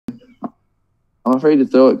I'm afraid to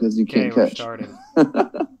throw it because you Okay, can't we're catch. starting.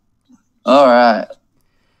 All right.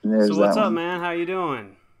 There's So what's that up, one. man? How you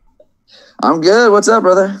doing? I'm good. What's up,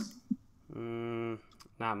 brother?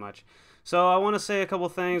 Not much. So I want to say a couple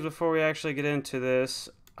things before we actually get into this.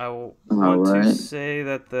 All Want to right. say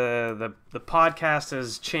that the podcast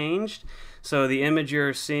has changed. So the image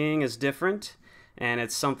you're seeing is different, and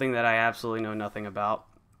it's something that I absolutely know nothing about.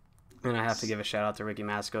 And I have to give a shout out to Ricky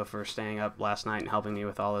Masco for staying up last night and helping me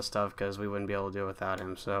with all this stuff because we wouldn't be able to do it without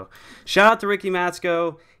him. So shout out to Ricky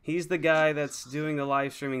Masco. He's the guy that's doing the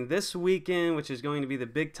live streaming this weekend, which is going to be the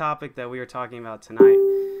big topic that we are talking about tonight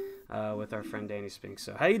with our friend Danny Spink.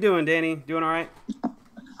 So how you doing, Danny? Doing all right?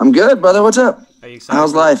 I'm good, brother. What's up? Are you excited?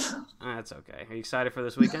 How's life? That's okay. Are you excited for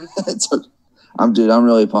this weekend? It's okay. I'm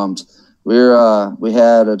really pumped. We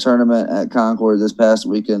had a tournament at Concord this past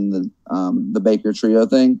weekend, the Baker Trio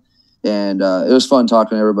thing, and it was fun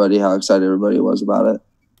talking to everybody. How excited everybody was about it.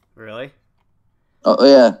 Really? Oh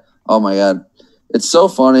yeah. Oh my God. It's so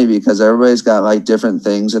funny because everybody's got like different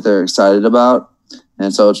things that they're excited about.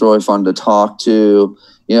 And so it's really fun to talk to.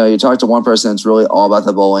 You know, you talk to one person that's really all about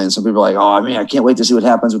the bowling. And some people are like, oh, I mean, I can't wait to see what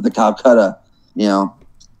happens with the Calcutta, you know,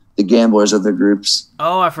 the gamblers of the groups.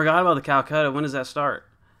 Oh, I forgot about the Calcutta. When does that start?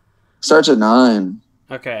 Starts at 9.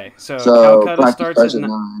 Okay, so So Calcutta starts at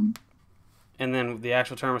 9. and then the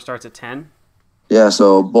actual tournament starts at 10? Yeah,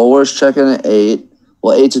 so bowlers check in at 8.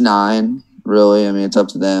 Well, 8 to 9, really. I mean, it's up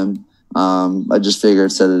to them. I just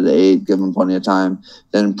figured set it at 8, give them plenty of time.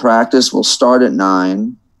 Then practice will start at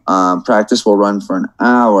 9. Practice will run for an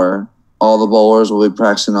hour. All the bowlers will be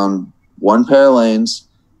practicing on one pair of lanes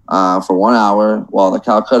for 1 hour while the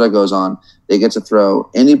Calcutta goes on. They get to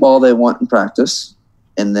throw any ball they want in practice.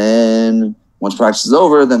 And then once practice is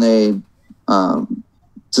over, then they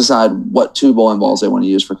decide what 2 bowling balls they want to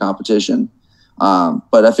use for competition.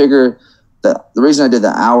 But I figure that the reason I did the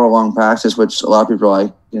hour-long practice, which a lot of people are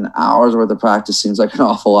like, an hour's worth of practice seems like an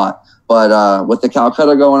awful lot. But with the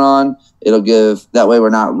Calcutta going on, it'll give – that way we're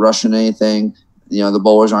not rushing anything. You know, the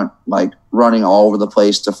bowlers aren't, like, running all over the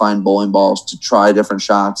place to find bowling balls to try different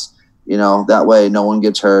shots. You know, that way no one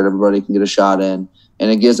gets hurt. Everybody can get a shot in. And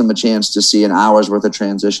it gives them a chance to see an hour's worth of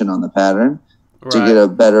transition on the pattern to get a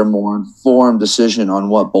better, more informed decision on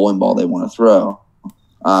what bowling ball they want to throw.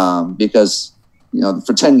 Because, you know,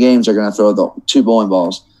 for 10 games, they're going to throw the 2 bowling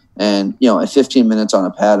balls. And, you know, at 15 minutes on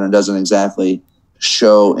a pattern doesn't exactly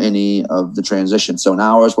show any of the transition. So an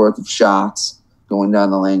hour's worth of shots going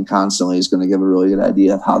down the lane constantly is going to give a really good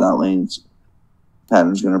idea of how that lane's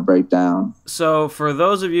pattern is going to break down. So for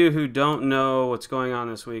those of you who don't know what's going on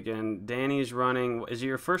this weekend, Danny's running. Is it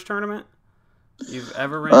your first tournament you've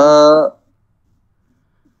ever ran?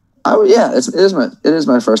 It is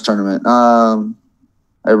my first tournament.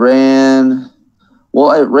 I ran.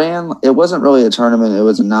 It wasn't really a tournament. It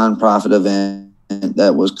was a nonprofit event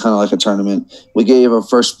that was kind of like a tournament. We gave a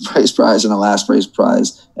first place prize and a last place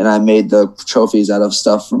prize, and I made the trophies out of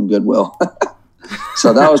stuff from Goodwill.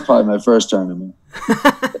 So that was probably my first tournament.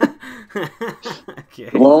 Okay.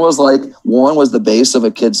 One was the base of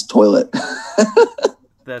a kid's toilet.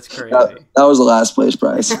 That's crazy. That was the last place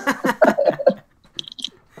prize.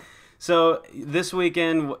 So this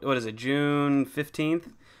weekend, what is it, June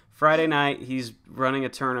 15th? Friday night, he's running a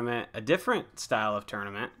tournament, a different style of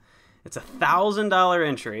tournament. It's $1,000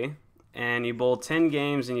 entry, and you bowl 10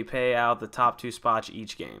 games, and you pay out the top 2 spots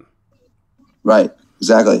each game. Right,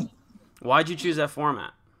 exactly. Why'd you choose that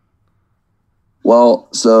format? Well,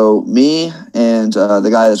 so me and the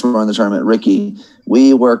guy that's running the tournament, Ricky,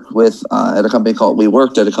 we worked at a company called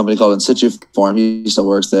In Situ Form. He still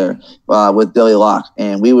works there with Billy Locke,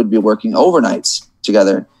 and we would be working overnights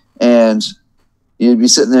together. And you'd be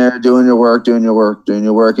sitting there doing your work, and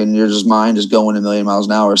your mind is going a million miles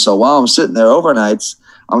an hour. So while I'm sitting there overnights,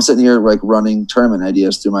 I'm sitting here like running tournament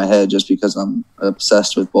ideas through my head just because I'm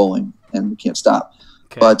obsessed with bowling and can't stop.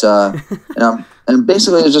 Okay. But and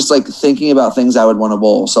basically it's just like thinking about things I would want to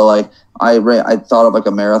bowl. So like I thought of like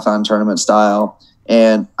a marathon tournament style,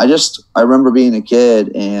 and I remember being a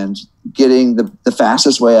kid and getting the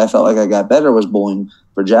fastest way I felt like I got better was bowling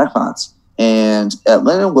for jackpots. And at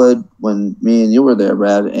Lindenwood, when me and you were there,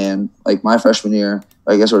 Brad, and like my freshman year,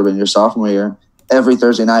 I guess it would have been your sophomore year, every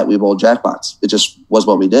Thursday night we bowled jackpots. It just was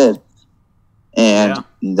what we did. And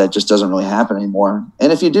that just doesn't really happen anymore.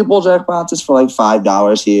 And if you do bowl jackpots, it's for like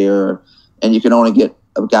 $5 here, and you can only get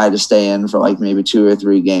a guy to stay in for like maybe 2 or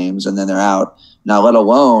 3 games, and then they're out. Now, let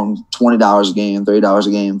alone $20 a game, $30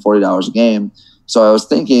 a game, $40 a game. So I was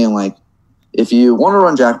thinking, like, if you want to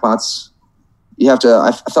run jackpots, you have to.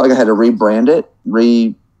 I felt like I had to rebrand it,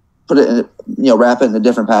 put it in, wrap it in a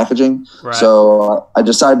different packaging. Right. So I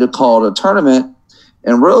decided to call it a tournament,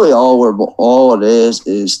 And really, all it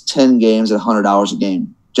is 10 games at $100 a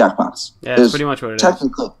game jackpots. Yeah, that's pretty much what it is.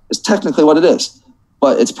 It's technically what it is,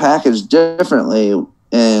 but it's packaged differently.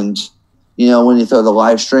 And when you throw the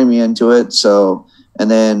live streaming into it, so and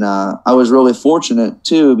then I was really fortunate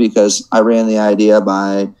too because I ran the idea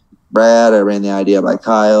by Brad, I ran the idea by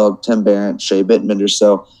Kyle, Tim Barrett, Shea Bittenbender.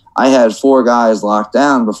 So I had 4 guys locked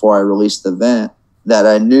down before I released the event that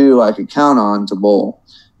I knew I could count on to bowl.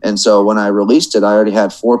 And so when I released it, I already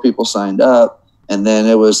had 4 people signed up. And then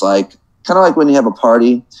it was like, kind of like when you have a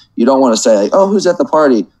party, you don't want to say like, oh, who's at the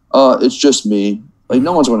party? It's just me. Like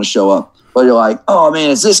no one's going to show up. But you're like, oh man,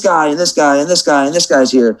 it's this guy and this guy and this guy and this guy's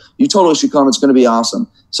here. You totally should come. It's going to be awesome.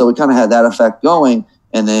 So we kind of had that effect going.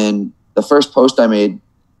 And then the first post I made,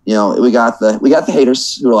 we got the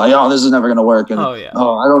haters who were like, oh, this is never going to work. And oh,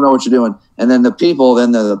 I don't know what you're doing. And then the people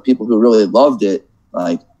who really loved it,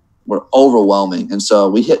 like, were overwhelming. And so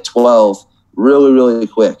we hit 12 really, really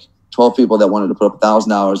quick. 12 people that wanted to put up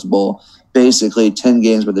 $1,000 to bowl, basically 10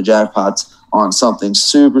 games with the jackpots on something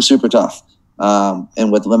super, super tough.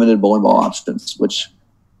 And with limited bowling ball options, which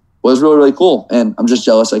was really, really cool. And I'm just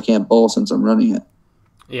jealous I can't bowl since I'm running it.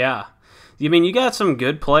 Yeah. I mean, you got some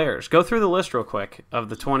good players. Go through the list real quick of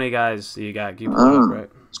the 20 guys you got. You pulled up, right?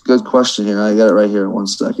 It's a good question here. I got it right here in 1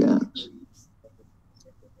 second.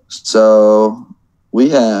 So we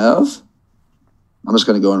have, I'm just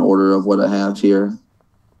going to go in order of what I have here.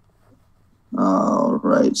 All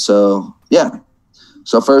right. So, yeah.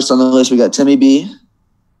 So first on the list, we got Timmy B,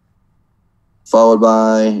 followed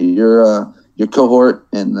by your cohort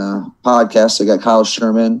in the podcast. I got Kyle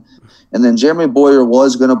Sherman. And then Jeremy Boyer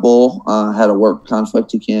was going to bowl, had a work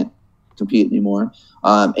conflict. He can't compete anymore.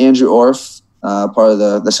 Andrew Orff, part of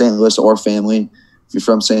the St. Louis Orff family. If you're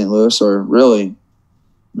from St. Louis, or really,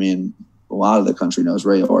 I mean, a lot of the country knows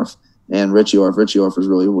Ray Orff and Richie Orff. Richie Orff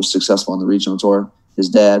was successful on the regional tour. His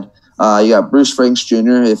dad. You got Bruce Franks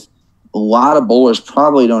Jr. If a lot of bowlers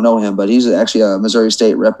probably don't know him, but he's actually a Missouri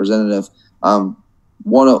State representative.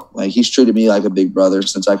 He's treated me like a big brother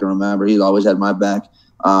since I can remember. He's always had my back.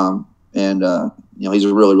 He's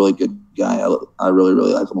a really, really good guy. I really,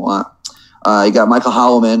 really like him a lot. You got Michael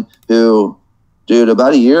Holloman, who, dude,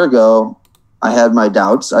 about a year ago, I had my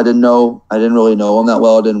doubts. I didn't really know him that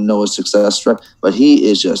well. I didn't know his success rate, but he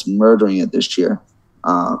is just murdering it this year.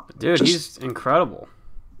 He's incredible.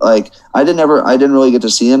 Like I didn't really get to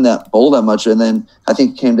see him bowl that much. And then I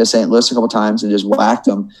think he came to St. Louis a couple times and just whacked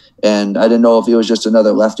him. And I didn't know if he was just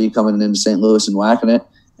another lefty coming into St. Louis and whacking it.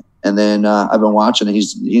 And then I've been watching it.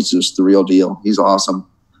 He's just the real deal. He's awesome.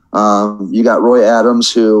 You got Roy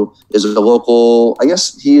Adams, who is a local, I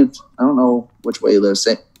guess I don't know which way he lives,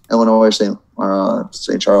 Illinois or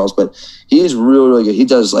St. Charles, but he's really, really good. He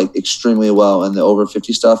does like extremely well in the over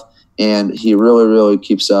 50 stuff. And he really, really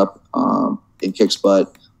keeps up and kicks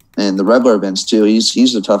butt. And the regular events too.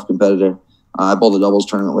 He's a tough competitor. I bowled a doubles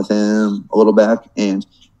tournament with him a little back, and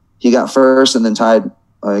he got first and then tied.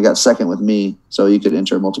 He got second with me, so you could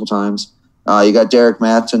enter multiple times. You got Derek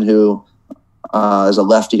Matson, who is a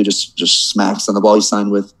lefty who just smacks on the ball. He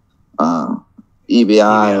signed with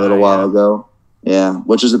EBI a little while ago. Yeah,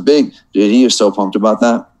 which is a big dude. He was so pumped about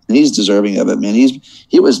that. And he's deserving of it, man.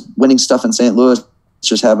 He was winning stuff in St. Louis,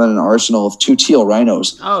 just having an arsenal of 2 teal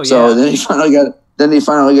rhinos. Oh yeah. So then he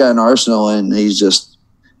finally got an arsenal, and he's just.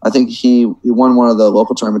 I think he won one of the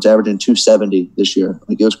local tournaments, averaging 270 this year.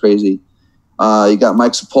 Like it was crazy. You got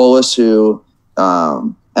Mike Sapolis, who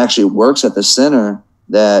actually works at the center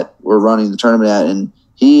that we're running the tournament at, and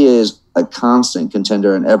he is a constant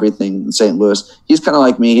contender in everything in St. Louis. He's kind of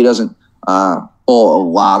like me. He doesn't bowl a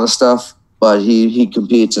lot of stuff, but he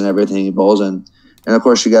competes in everything he bowls in. And, of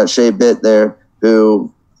course, you got Shea Bitt there,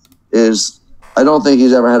 who is – I don't think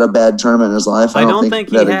he's ever had a bad tournament in his life. I don't think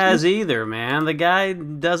he has either, man. The guy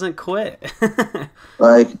doesn't quit.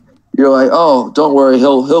 Like – you're like, oh, don't worry,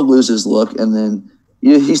 he'll lose his look, and then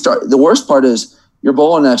the worst part is you're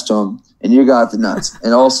bowling next to him, and you got the nuts,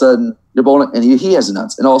 and all of a sudden you're bowling, and he has the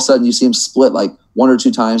nuts, and all of a sudden you see him split like 1 or 2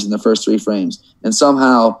 times in the first 3 frames, and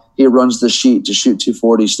somehow he runs the sheet to shoot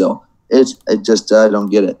 240 still. I don't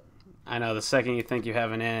get it. I know. The second you think you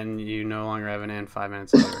have an in, you no longer have an in 5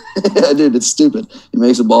 minutes later. Yeah, dude, it's stupid. He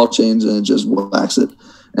makes a ball change and it just whacks it.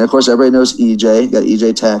 And of course, everybody knows EJ. You got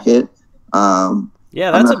EJ Tackett.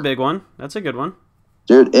 Yeah, that's a big one. That's a good one.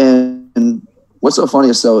 Dude, and what's so funny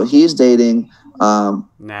is he's dating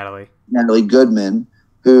Natalie Goodman,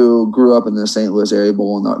 who grew up in the St. Louis area,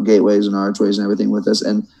 bowling the gateways and archways and everything with us.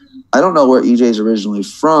 And I don't know where EJ's originally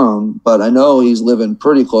from, but I know he's living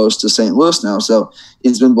pretty close to St. Louis now. So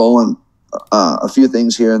he's been bowling a few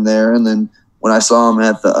things here and there. And then when I saw him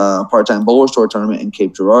at the part-time bowlers tour tournament in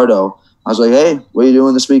Cape Girardeau, I was like, hey, what are you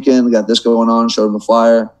doing this weekend? We got this going on. Showed him the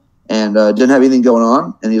flyer, and didn't have anything going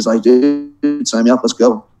on. And he's like, dude, sign me up. Let's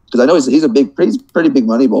go. Because I know he's a pretty big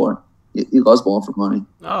money bowler. He loves bowling for money.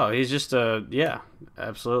 Oh, he's just yeah,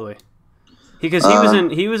 absolutely. He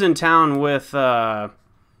was in town with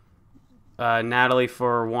Natalie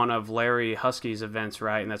for one of Larry Husky's events,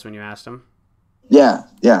 right? And that's when you asked him. Yeah,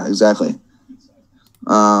 exactly.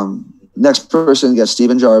 Next person got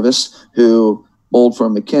Steven Jarvis, who bowled for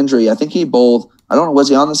McKendree. I think he bowled. I don't know. Was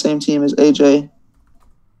he on the same team as AJ?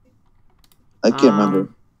 I can't remember.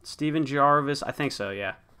 Steven Jarvis, I think so.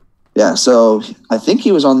 Yeah. Yeah. So I think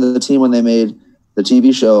he was on the team when they made the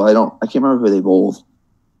TV show. I can't remember who they bowled.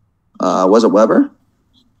 Was it Weber?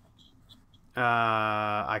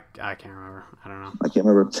 I can't remember. I don't know. I can't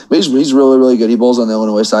remember. But he's really, really good. He bowls on the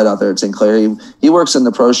Illinois side out there at St. Clair. He works in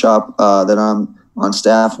the pro shop that I'm on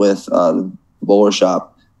staff with, the bowler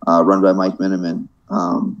shop run by Mike Miniman.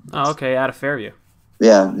 Okay, out of Fairview.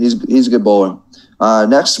 Yeah, he's a good bowler.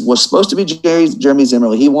 Next was supposed to be Jeremy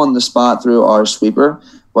Zimmerly. He won the spot through our sweeper,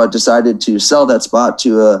 but decided to sell that spot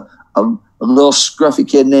to a little scruffy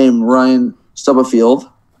kid named Ryan Stubblefield,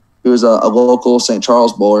 who's a local St.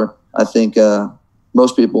 Charles bowler. I think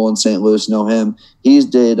most people in St. Louis know him. He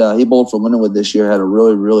bowled for Lindenwood this year, had a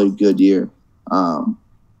really, really good year. I'm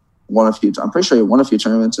pretty sure he won a few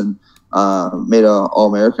tournaments and made an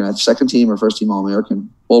All-American, second team or first team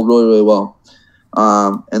All-American. Bowled really, really well.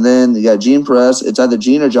 And then you got Gene Perez. It's either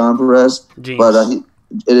Gene or John Perez. Gene. But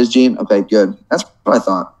it is Gene. Okay, good. That's what I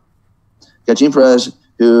thought. Got Gene Perez,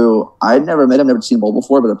 who I'd never met him, never seen bowl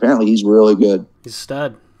before, but apparently he's really good. He's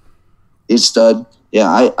stud. He's stud.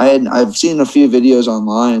 Yeah, I've seen a few videos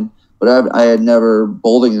online, but I had never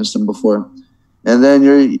bowled against him before. And then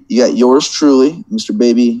you got yours truly, Mr.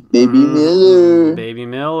 Baby Miller. Baby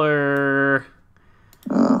Miller.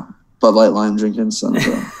 Bud Light lime drinking son of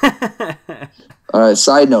a. All right,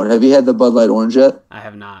 side note, have you had the Bud Light orange yet? I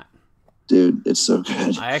have not. Dude, it's so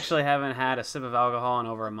good. I actually haven't had a sip of alcohol in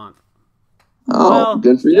over a month. Oh, well,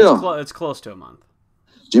 good for you. It's close to a month.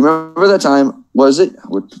 Do you remember that time?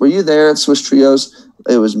 Were you there at Swiss Trios?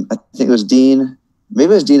 I think it was Dean.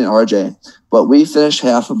 Maybe it was Dean and RJ. But we finished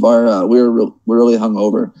half of our. We were really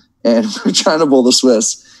hungover, and we were trying to bowl the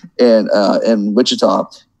Swiss in Wichita,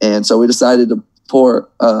 and so we decided to pour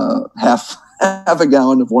half a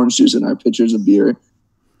gallon of orange juice in our pitchers of beer.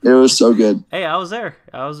 It was so good. Hey, I was there.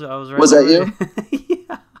 I was right. Was that you?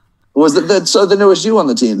 Yeah. Was it? So then it was you on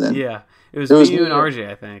the team then? Yeah, it was you and RJ.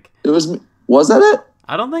 I think it was me. Was that it?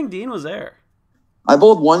 I don't think Dean was there. I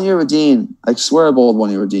bowled 1 year with Dean. I swear I bowled 1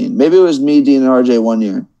 year with Dean. Maybe it was me, Dean, and RJ 1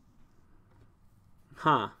 year.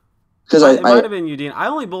 Huh. Because it might have been you, Dean. I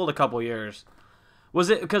only bowled a couple years. Was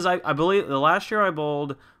it because I believe the last year I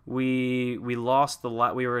bowled, we lost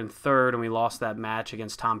we were in third and we lost that match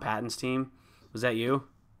against Tom Patton's team. Was that you?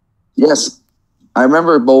 Yes. I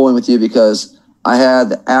remember bowling with you because I had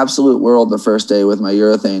the absolute world the first day with my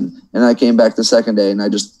urethane, and I came back the second day and I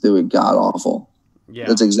just threw it god awful. Yeah.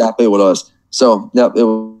 That's exactly what it was. So, yep, it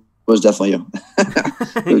was definitely you.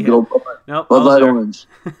 Yeah. Nope, Bud Light Orange.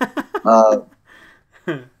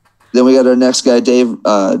 Then we got our next guy,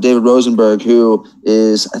 David Rosenberg, who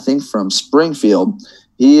is, I think, from Springfield.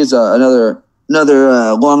 He is another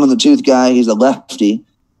long on the tooth guy. He's a lefty.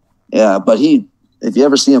 Yeah, but if you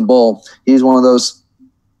ever see him bowl, he's one of those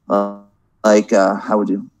how would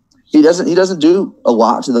you? He doesn't do a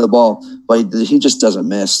lot to the ball, but he just doesn't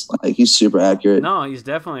miss. Like, he's super accurate. No, he's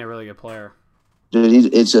definitely a really good player.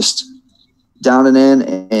 Dude, it's just down and in,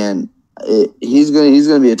 and he's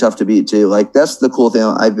gonna be a tough to beat too. Like, that's the cool thing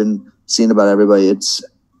I've been seeing about everybody.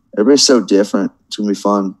 Everybody's so different. It's gonna be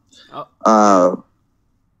fun. Oh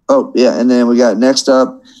yeah, and then we got next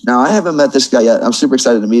up. Now, I haven't met this guy yet. I'm super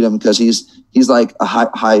excited to meet him because he's like a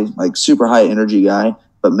high like super high energy guy.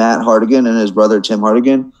 But Matt Hardigan and his brother Tim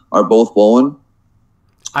Hardigan are both bowling.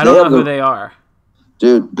 I don't know who they are.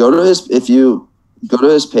 Dude, go to his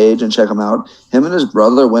page and check him out. Him and his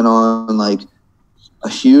brother went on like a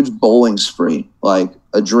huge bowling spree, like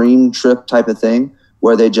a dream trip type of thing,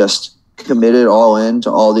 where they just committed all in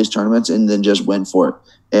to all these tournaments and then just went for it.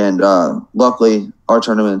 And luckily, our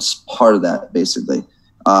tournament's part of that, basically.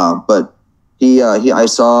 But I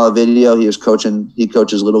saw a video. He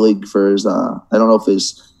coaches Little League for his. I don't know if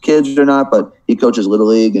his kids or not, but he coaches Little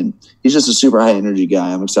League, and he's just a super high energy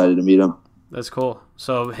guy. I'm excited to meet him. That's cool.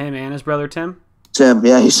 So him and his brother Tim. Tim,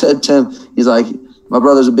 yeah, he said Tim. He's like, my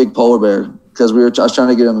brother's a big polar bear because I was trying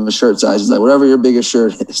to get him a shirt size. He's like, whatever your biggest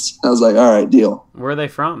shirt is. I was like, all right, deal. Where are they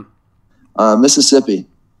from? Mississippi.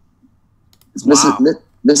 It's wow.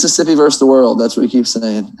 Mississippi versus the world. That's what he keeps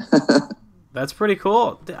saying. That's pretty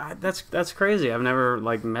cool. That's crazy. I've never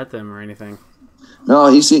like met them or anything.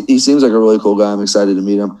 No, he seems like a really cool guy. I'm excited to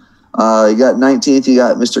meet him. You got 19th. You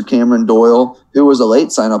got Mr. Cameron Doyle, who was a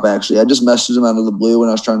late sign up. Actually, I just messaged him out of the blue when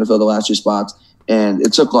I was trying to fill the last 2 spots, and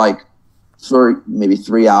it took like maybe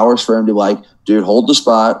 3 hours for him to like, dude, hold the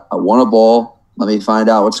spot. I want a bowl. Let me find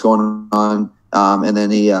out what's going on. And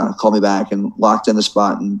then he called me back and locked in the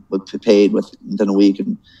spot and paid within a week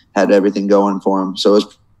and had everything going for him. So it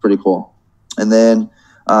was pretty cool. And then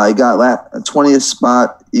you got 20th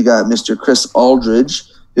spot. You got Mr. Chris Aldridge,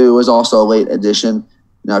 who was also a late addition.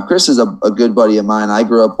 Now, Chris is a good buddy of mine. I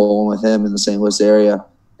grew up bowling with him in the St. Louis area.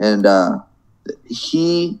 And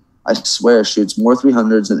he, I swear, shoots more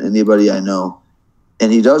 300s than anybody I know.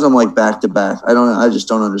 And he does them like back to back. I just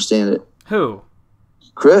don't understand it. Who?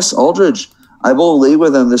 Chris Aldridge. I bowled league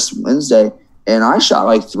with him this Wednesday, and I shot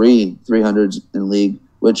like 300s in league,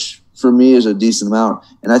 which for me is a decent amount.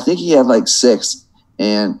 And I think he had like 6.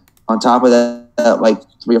 And on top of that, like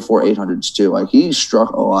 3 or 4 800s too. Like he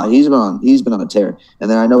struck a lot. He's been on a tear. And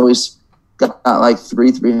then I know he's got like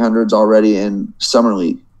 3 300s already in summer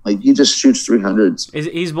league. Like he just shoots 300s.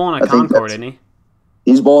 He's bowling at Concord, isn't he?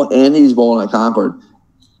 He's bowling at Concord.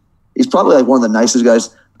 He's probably like one of the nicest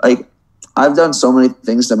guys. Like I've done so many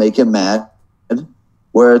things to make him mad,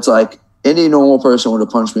 where it's like any normal person would have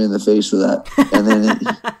punched me in the face for that, and then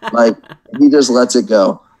he just lets it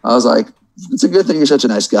go. I was like, it's a good thing you're such a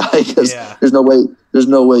nice guy, because there's no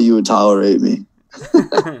way you would tolerate me.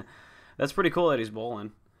 That's pretty cool that he's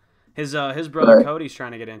bowling. His brother Cody's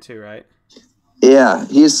trying to get in too, right? Yeah,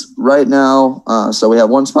 he's right now. So we have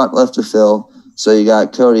 1 spot left to fill. So you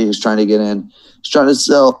got Cody who's trying to get in. He's trying to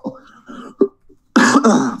sell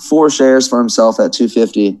 4 shares for himself at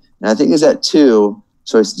 250, and I think he's at 2.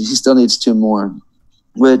 So he still needs 2 more.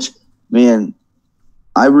 Which, man,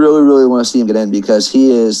 I really, really want to see him get in, because he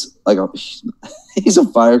is like he's a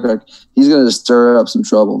firecracker. He's going to stir up some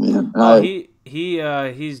trouble, man.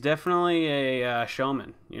 He's definitely a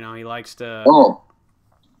showman. You know, he likes to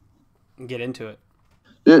get into it,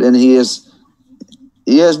 dude. And he has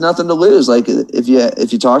nothing to lose. Like if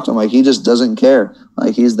you talk to him, like he just doesn't care.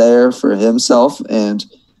 Like he's there for himself, and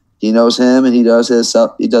he knows him, and he does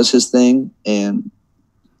his thing, and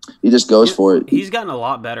he just goes for it. He's gotten a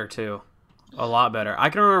lot better too. A lot better. I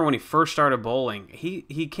can remember when he first started bowling. He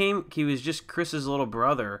was just Chris's little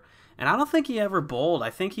brother, and I don't think he ever bowled. I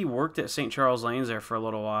think he worked at St. Charles Lanes there for a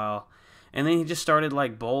little while, and then he just started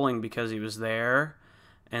like bowling because he was there,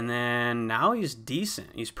 and then now he's decent.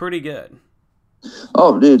 He's pretty good.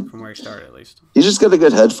 Oh, dude! From where he started, at least. He's just got a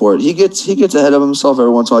good head for it. He gets ahead of himself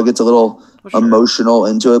every once in a while. Gets a little emotional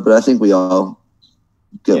into it, but I think we all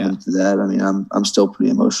get into that. I mean, I'm still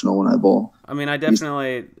pretty emotional when I bowl. I mean, I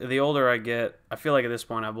definitely, the older I get, I feel like at this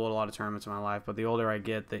point I've bowled a lot of tournaments in my life, but the older I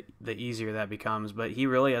get, the easier that becomes. But he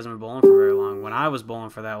really hasn't been bowling for very long. When I was bowling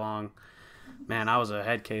for that long, man, I was a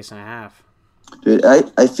head case and a half. Dude,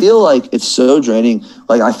 I feel like it's so draining.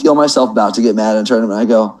 Like, I feel myself about to get mad in a tournament. I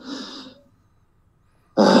go,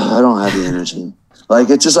 I don't have the energy. Like,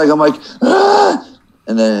 it's just like, I'm like,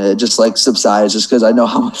 and then it just like subsides just because I know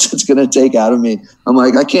how much it's going to take out of me. I'm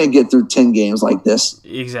like, I can't get through 10 games like this.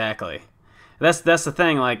 Exactly. That's the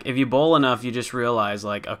thing. Like, if you bowl enough, you just realize,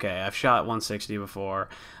 like, okay, I've shot 160 before.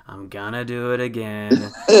 I'm gonna do it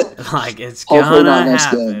again. Like, it's gonna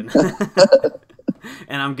happen.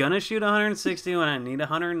 And I'm gonna shoot 160 when I need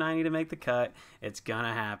 190 to make the cut. It's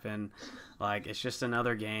gonna happen. Like, it's just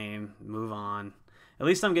another game. Move on. At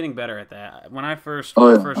least I'm getting better at that. When I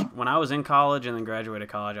was in college and then graduated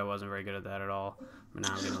college, I wasn't very good at that at all. But now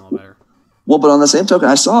I'm getting a little better. Well, but on the same token,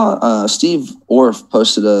 I saw Steve Orff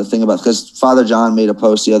posted a thing about, because Father John made a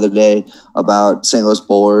post the other day about St. Louis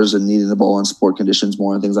bowlers and needing to bowl in sport conditions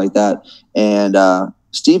more and things like that. And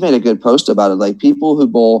Steve made a good post about it. Like, people who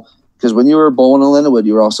bowl, because when you were bowling in Lindenwood,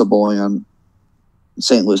 you were also bowling on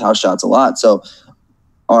St. Louis house shots a lot. So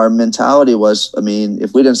our mentality was, I mean,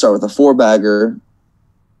 if we didn't start with a 4-bagger,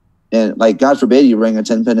 and like, God forbid you ring a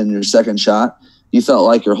 10-pin in your second shot, you felt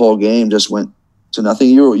like your whole game just went to nothing.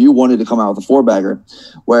 You wanted to come out with a 4-bagger.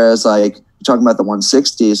 Whereas, like, you're talking about the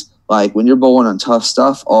 160s, like when you're bowling on tough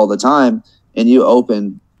stuff all the time and you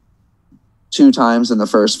open 2 times in the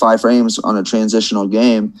first 5 frames on a transitional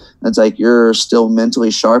game, it's like you're still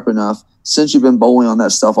mentally sharp enough, since you've been bowling on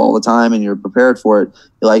that stuff all the time and you're prepared for it,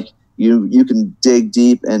 like you can dig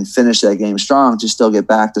deep and finish that game strong to still get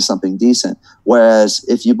back to something decent. Whereas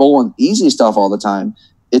if you bowl on easy stuff all the time,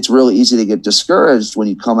 it's really easy to get discouraged when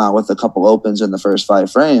you come out with a couple opens in the first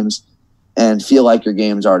 5 frames and feel like your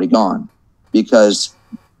game's already gone, because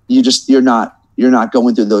you're not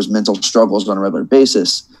going through those mental struggles on a regular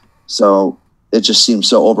basis. So it just seems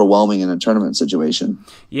so overwhelming in a tournament situation.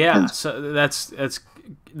 Yeah, And, so that's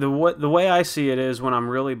the way I see it is when I'm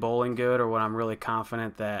really bowling good or when I'm really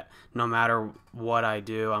confident that no matter what I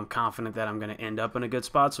do, I'm confident that I'm going to end up in a good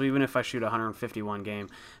spot. So even if I shoot 151 game,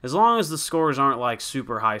 as long as the scores aren't like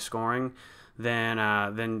super high scoring,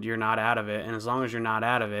 then you're not out of it. And as long as you're not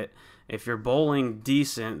out of it, if you're bowling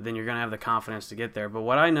decent, then you're going to have the confidence to get there. But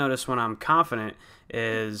what I notice when I'm confident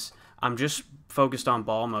is I'm just focused on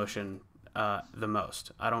ball motion the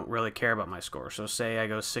most. I don't really care about my score. So say I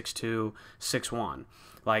go 6-2, 6-1.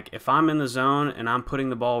 Like if I'm in the zone and I'm putting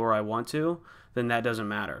the ball where I want to, then that doesn't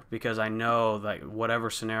matter because I know that whatever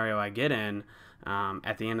scenario I get in,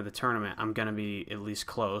 at the end of the tournament, I'm going to be at least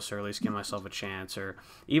close or at least give myself a chance. Or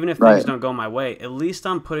even if things don't go my way, at least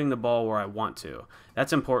I'm putting the ball where I want to.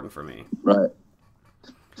 That's important for me. Right.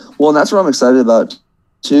 Well, and that's what I'm excited about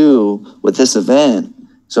too with this event.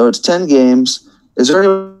 So it's 10 games. Is there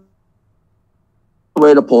any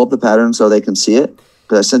way to pull up the pattern so they can see it?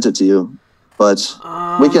 Because I sent it to you, but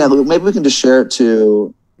maybe we can just share it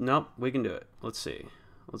to. Nope, we can do it. Let's see.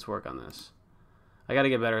 Let's work on this. I got to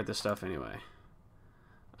get better at this stuff anyway.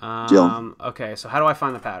 Deal. Okay, so how do I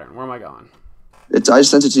find the pattern? Where am I going? I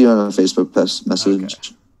sent it to you on a Facebook message.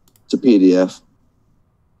 Okay. It's a PDF.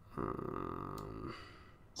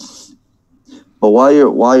 But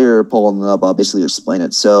while you're pulling it up, I'll basically explain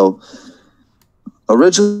it. So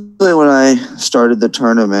originally when I started the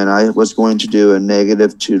tournament, I was going to do a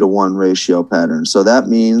 -2-to-1 ratio pattern. So that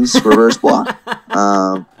means reverse block.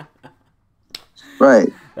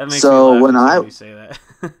 Right. That makes me laugh when you say that.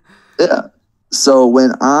 Yeah. So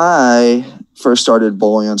when I first started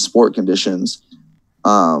bowling on sport conditions,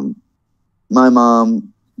 my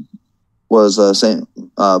mom was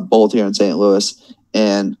bowled here in St. Louis,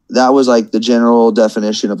 and that was like the general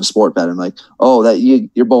definition of a sport pattern. Like, oh, that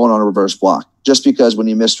you're bowling on a reverse block, just because when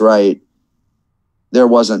you missed right, there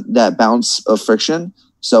wasn't that bounce of friction,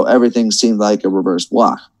 so everything seemed like a reverse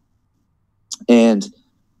block, and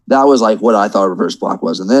that was like what I thought a reverse block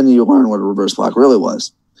was. And then you learn what a reverse block really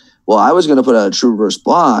was. Well, I was going to put out a true reverse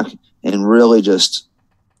block and really just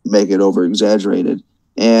make it over exaggerated.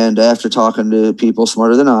 And after talking to people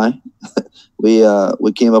smarter than I, we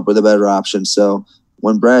came up with a better option. So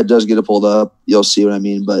when Brad does get it pulled up, you'll see what I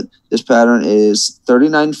mean. But this pattern is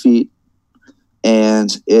 39 feet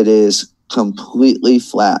and it is completely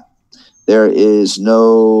flat. There is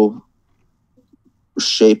no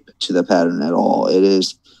shape to the pattern at all. It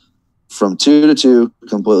is from 2-to-2,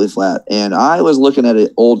 completely flat. And I was looking at an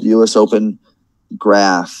old U.S. Open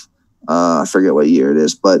graph. I forget what year it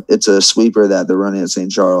is, but it's a sweeper that they're running at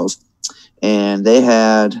St. Charles. And they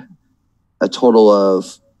had a total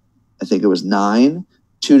of, I think it was 9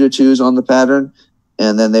 2-to-2s on the pattern.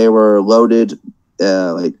 And then they were loaded,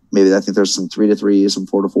 like maybe I think there's some 3-to-3s, some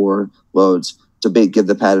 4-to-4 loads to give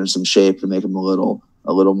the pattern some shape to make them a little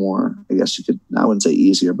more, I guess you could, I wouldn't say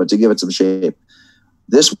easier, but to give it some shape.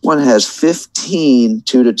 This one has 15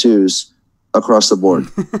 2-to-2s across the board.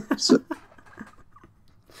 So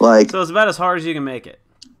it's about as hard as you can make it.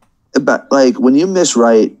 But like when you miss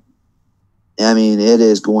right, I mean, it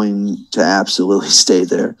is going to absolutely stay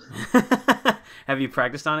there. Have you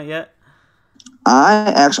practiced on it yet?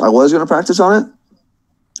 I was going to practice on it,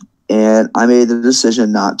 and I made the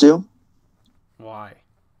decision not to. Why?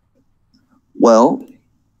 Well,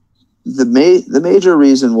 the major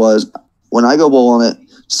reason was when I go bowl on it,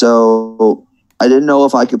 so I didn't know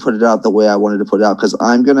if I could put it out the way I wanted to put it out because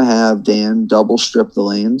I'm going to have Dan double strip the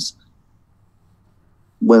lanes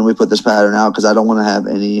when we put this pattern out because I don't want to have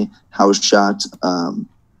any house shot,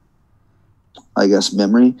 I guess,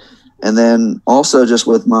 memory. And then also just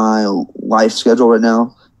with my life schedule right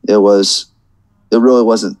now, it really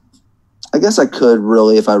wasn't, I guess I could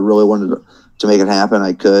really, if I really wanted to make it happen,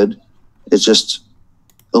 I could. It's just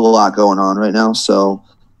a lot going on right now. So,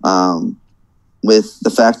 with the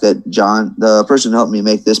fact that John, the person who helped me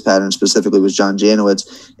make this pattern specifically was John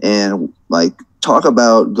Janowitz, and like talk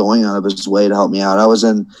about going out of his way to help me out. I was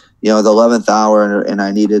in, the 11th hour and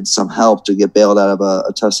I needed some help to get bailed out of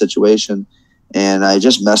a tough situation. And I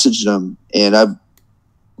just messaged him, and I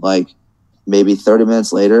like maybe 30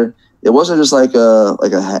 minutes later, it wasn't just like a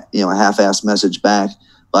half-assed message back.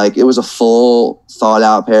 Like it was a full thought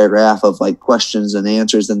out paragraph of like questions and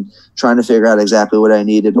answers and trying to figure out exactly what I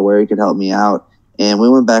needed or where he could help me out. And we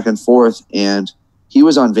went back and forth, and he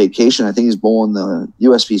was on vacation. I think he's bowling the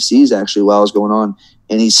USPCs actually while it was going on,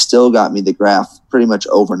 and he still got me the graph pretty much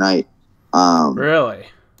overnight. Really?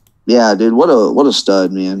 Yeah, dude. What a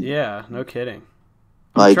stud, man. Yeah, no kidding.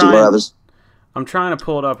 I'm trying to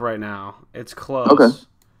pull it up right now. It's close. Okay.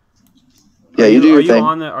 Yeah, you do your thing.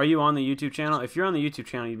 Are you on the YouTube channel? If you're on the YouTube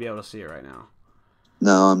channel, you'd be able to see it right now.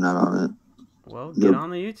 No, I'm not on it. Well, get on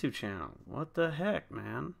the YouTube channel. What the heck,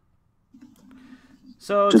 man?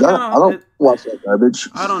 So it's Dude, I don't watch that garbage.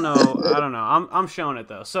 I don't know. I'm showing it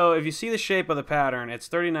though. So if you see the shape of the pattern, it's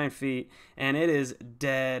 39 feet and it is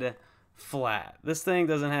dead flat. This thing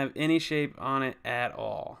doesn't have any shape on it at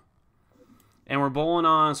all. And we're bowling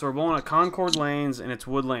on Concord lanes and it's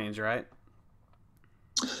wood lanes, right?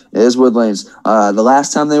 It is wood lanes. The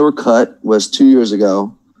last time they were cut was 2 years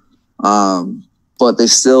ago. But they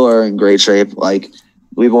still are in great shape. Like,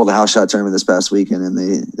 we bowled a house shot tournament this past weekend, and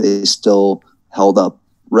they still held up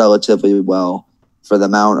relatively well for the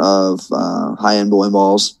amount of high-end bowling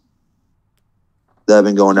balls that have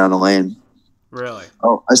been going down the lane. Really?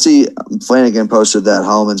 Oh, I see Flanagan posted that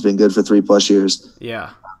Holloman's been good for 3+ years.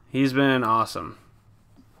 Yeah, he's been awesome.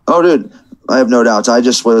 Oh, dude, I have no doubts. I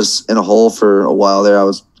just was in a hole for a while there.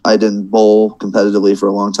 I didn't bowl competitively for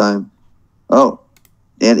a long time. Oh,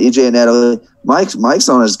 and EJ and Natalie, Mike's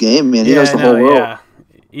on his game, man. He knows the whole world. Yeah,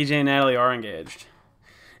 EJ and Natalie are engaged,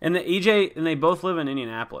 and they both live in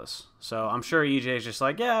Indianapolis. So I'm sure EJ's just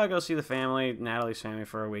like, yeah, I'll go see the family, Natalie's family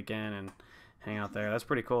for a weekend and hang out there. That's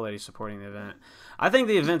pretty cool that he's supporting the event. I think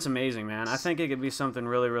the event's amazing, man. I think it could be something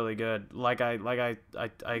really, really good. Like I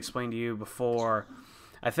explained to you before,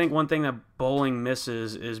 I think one thing that bowling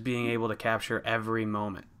misses is being able to capture every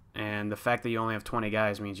moment. And the fact that you only have 20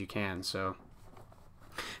 guys means you can. So,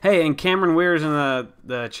 hey, and Cameron Weir's in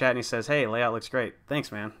the chat and he says, hey, layout looks great.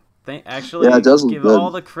 Thanks, man. Actually, yeah, it does look give good.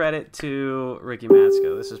 all the credit to Ricky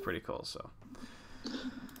Matsko. This is pretty cool. So,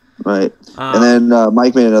 right. And then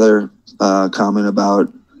Mike made another comment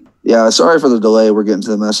about, yeah, sorry for the delay. We're getting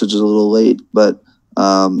to the messages a little late, but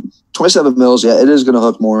 27 mils, yeah, it is going to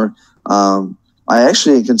hook more. I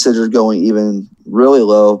actually considered going even really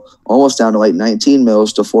low, almost down to like 19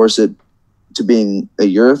 mils to force it to being a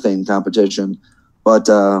urethane competition. But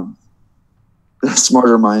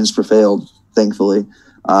smarter minds prevailed, thankfully.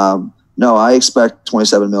 No, I expect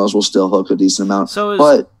 27 mils will still hook a decent amount. Go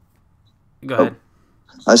ahead.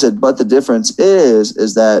 I said, but the difference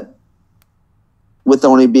is that with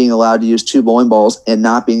only being allowed to use 2 bowling balls and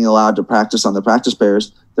not being allowed to practice on the practice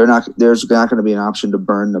pairs, there's not going to be an option to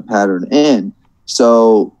burn the pattern in.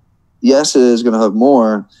 So, yes, it is going to hook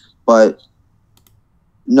more, but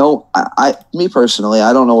no, me personally,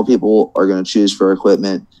 I don't know what people are going to choose for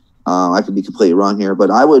equipment. I could be completely wrong here,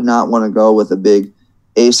 but I would not want to go with a big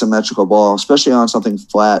asymmetrical ball, especially on something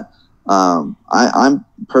flat. I'm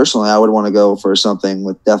personally, I would want to go for something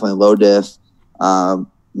with definitely low diff,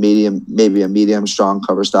 medium, maybe a medium strong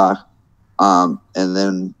cover stock, and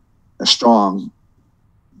then a strong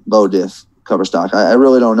low diff cover stock. I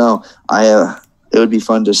really don't know. It would be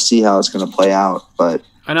fun to see how it's going to play out, but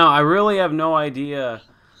I know I really have no idea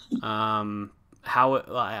how it.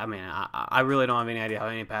 I really don't have any idea how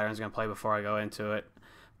any pattern is going to play before I go into it.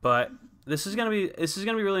 But this is going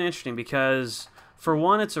to be really interesting because for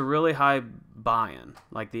one, it's a really high buy-in.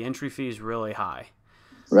 Like the entry fee is really high.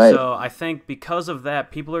 Right. So I think because of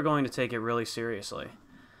that, people are going to take it really seriously.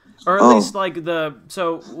 Or at least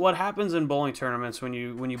so what happens in bowling tournaments when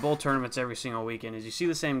you bowl tournaments every single weekend is you see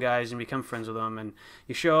the same guys and become friends with them, and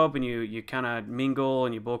you show up and you kind of mingle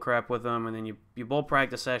and you bull crap with them, and then you bowl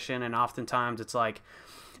practice session, and oftentimes it's like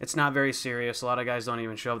it's not very serious. A lot of guys don't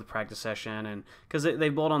even show up to practice session, and because they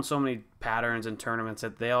bowled on so many patterns and tournaments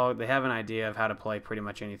that they have an idea of how to play pretty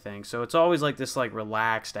much anything. So it's always like this like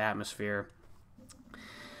relaxed atmosphere.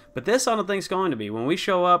 But this I don't think is going to be. When we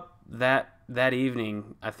show up that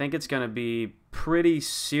evening, I think it's going to be pretty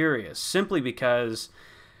serious, simply because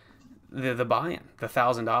the buy-in, the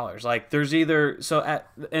 $1,000. Like there's either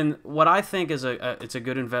and what I think is it's a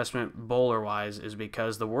good investment bowler wise is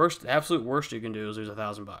because the absolute worst you can do is lose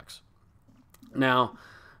 $1,000. Now,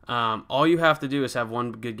 all you have to do is have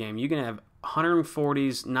one good game. You can have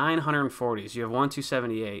 140s, 940s. You have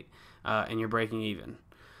 278, and you're breaking even.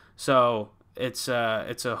 So it's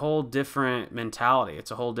a whole different mentality.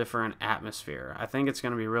 It's a whole different atmosphere. I think it's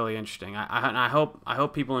going to be really interesting. I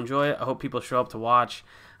hope people enjoy it. I hope people show up to watch.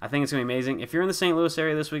 I think it's going to be amazing. If you're in the St. Louis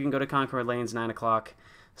area this weekend, go to Concord Lanes, 9 o'clock.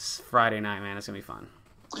 Friday night, man. It's going to be fun.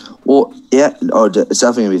 Well, yeah. Oh, it's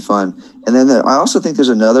definitely going to be fun. And then I also think there's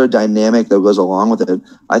another dynamic that goes along with it.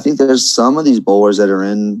 I think there's some of these bowlers that are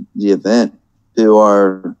in the event who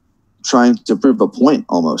are trying to prove a point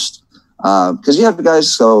almost. Because you have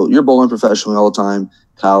guys, so you're bowling professionally all the time.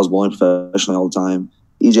 Kyle's bowling professionally all the time.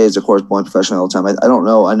 EJ is, of course, bowling professionally all the time. I don't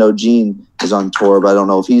know. I know Gene is on tour, but I don't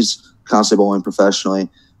know if he's constantly bowling professionally.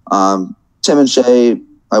 Tim and Shay,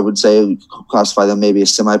 I would say, classify them maybe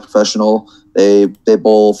as semi-professional. They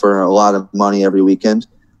bowl for a lot of money every weekend.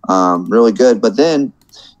 Really good. But then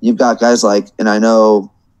you've got guys like, and I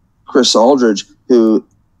know Chris Aldridge, who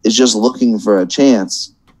is just looking for a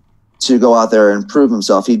chance to go out there and prove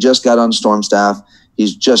himself. He just got on Storm staff.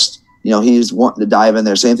 He's just, he's wanting to dive in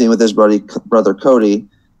there. Same thing with his brother Cody.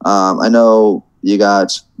 I know you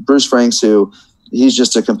got Bruce Franks, who he's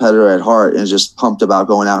just a competitor at heart and is just pumped about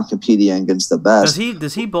going out and competing against the best.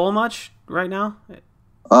 Does he bowl much right now?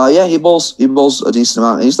 Yeah, he bowls a decent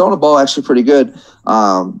amount. And he's throwing a ball actually pretty good.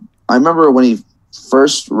 I remember when he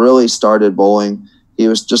first really started bowling, he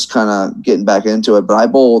was just kind of getting back into it. But I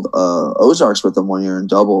bowled Ozarks with him one year in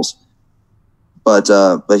doubles. But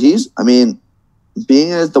he's, being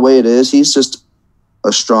it the way it is, he's just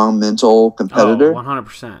a strong mental competitor.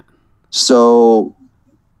 100%. So,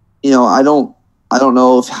 I don't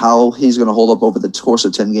know how he's going to hold up over the course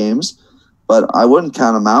of 10 games, but I wouldn't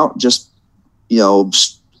count him out just,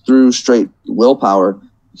 through straight willpower,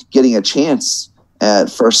 getting a chance at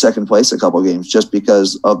first, second place a couple of games just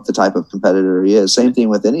because of the type of competitor he is. Same thing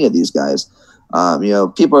with any of these guys.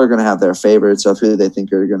 People are going to have their favorites of who they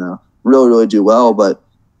think are going to really, really do well. But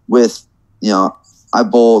with, I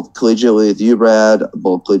bowled collegiately with you, Brad. I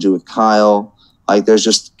bowled collegiately with Kyle. Like, there's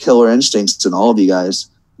just killer instincts in all of you guys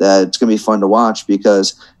that it's going to be fun to watch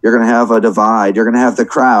because you're going to have a divide. You're going to have the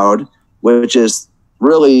crowd, which is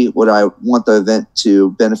really what I want the event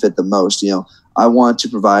to benefit the most. I want to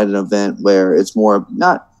provide an event where it's more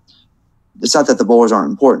it's not that the bowlers aren't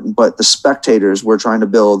important, but the spectators, we're trying to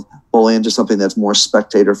build bowling into something that's more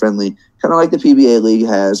spectator friendly, kind of like the PBA League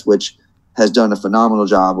has, which has done a phenomenal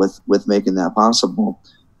job with making that possible.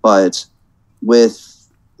 But with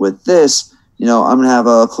this, I'm going to have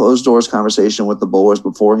a closed doors conversation with the bowlers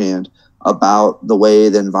beforehand about the way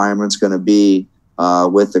the environment's going to be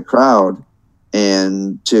with the crowd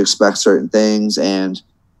and to expect certain things. And,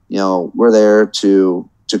 we're there to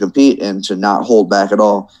compete and to not hold back at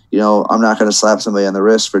all. I'm not going to slap somebody on the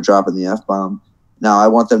wrist for dropping the F-bomb. Now, I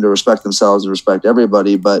want them to respect themselves and respect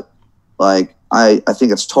everybody, but like, I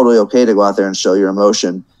think it's totally okay to go out there and show your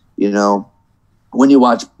emotion. When you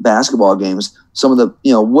watch basketball games, some of the,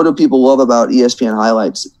 what do people love about ESPN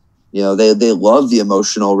highlights? They love the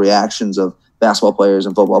emotional reactions of basketball players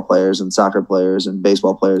and football players and soccer players and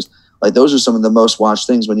baseball players. Like, those are some of the most watched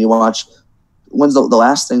things. When you watch, when's the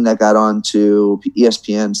last thing that got on to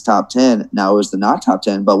ESPN's top 10? Now it was the not top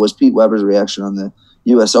 10, but was Pete Weber's reaction on the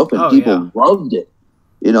U.S. Open. People loved it.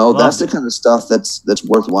 That's the kind of stuff that's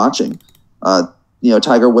worth watching.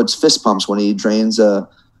 Tiger Woods fist pumps when he drains a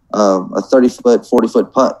 30-foot,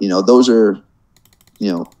 40-foot putt. Those are,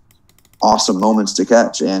 awesome moments to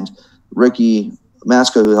catch. And Ricky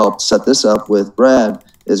Masco, who helped set this up with Brad,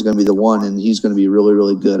 is going to be the one, and he's going to be really,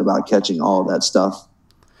 really good about catching all of that stuff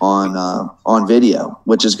on video,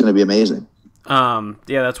 which is going to be amazing. Yeah,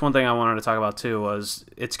 that's one thing I wanted to talk about too. Was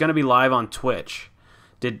it's going to be live on Twitch.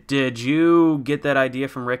 Did you get that idea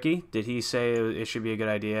from Ricky? Did he say it should be a good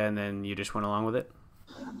idea, and then you just went along with it?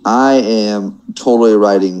 I am totally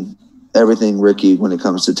writing everything Ricky when it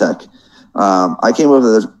comes to tech. I came up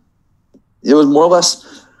with it was more or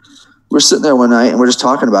less, we're sitting there one night and we're just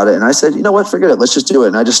talking about it. And I said, you know what, forget it. Let's just do it.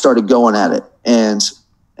 And I just started going at it. And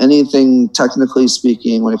anything technically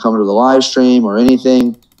speaking, when it comes to the live stream or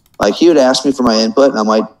anything, like, he would ask me for my input. And I'm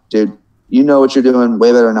like, dude, you know what you're doing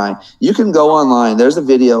way better than I. You can go online. There's a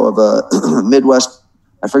video of a Midwest,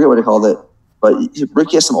 I forget what he called it, but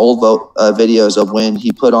Ricky has some old videos of when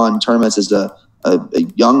he put on tournaments as a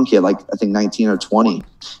young kid, like I think 19 or 20.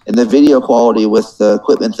 And the video quality with the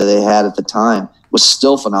equipment that they had at the time was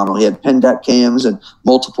still phenomenal. He had pen deck cams and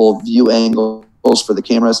multiple view angles for the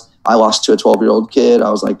cameras. I lost to a 12-year-old kid.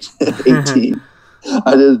 I was like 18.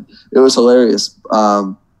 It was hilarious.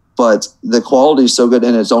 But the quality is so good,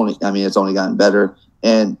 and it's only gotten better.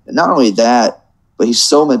 And not only that, but he's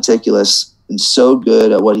so meticulous and so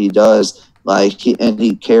good at what he does. Like,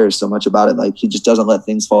 he cares so much about it. Like, he just doesn't let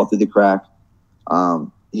things fall through the crack.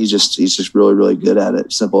 He's just really, really good at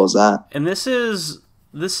it. Simple as that. And this is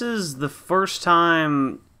the first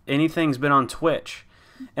time anything's been on Twitch.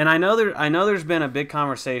 And I know there's been a big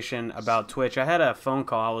conversation about Twitch. I had a phone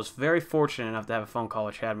call. I was very fortunate enough to have a phone call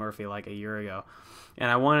with Chad Murphy like a year ago. And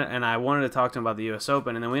I wanted to talk to him about the US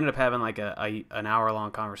Open, and then we ended up having like an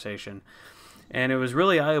hour-long conversation. And it was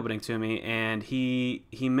really eye-opening to me, and he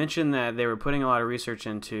mentioned that they were putting a lot of research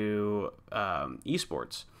into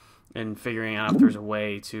esports and figuring out if there's a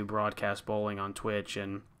way to broadcast bowling on Twitch,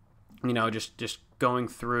 and just going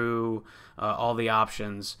through all the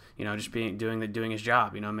options, just doing his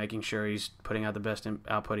job, making sure he's putting out the best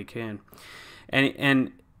output he can,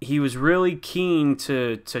 and he was really keen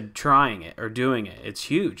to trying it or doing it. It's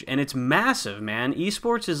huge and it's massive, man.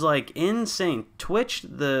 Esports is like insane. Twitch,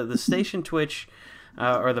 the station Twitch,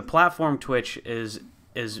 or the platform Twitch is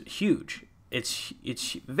huge.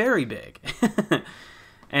 it's very big.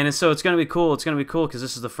 And so it's going to be cool. It's going to be cool because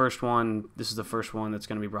this is the first one. This is the first one that's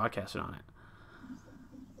going to be broadcasted on it.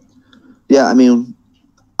 Yeah, I mean,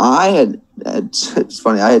 it's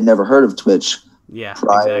funny. I had never heard of Twitch. Yeah,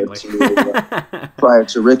 prior exactly. prior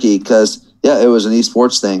to Ricky, because it was an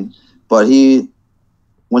esports thing. But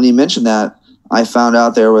when he mentioned that, I found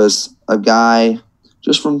out there was a guy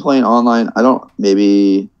just from playing online.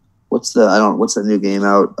 What's the new game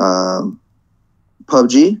out?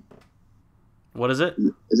 PUBG. What is it?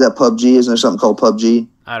 Is that PUBG? Isn't there something called PUBG?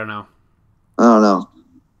 I don't know.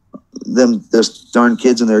 There's darn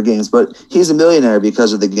kids in their games, but he's a millionaire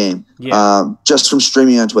because of the game. Yeah. Just from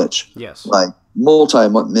streaming on Twitch. Yes. Like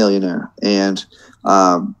multi-millionaire. And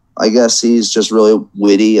I guess he's just really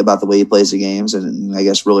witty about the way he plays the games, and I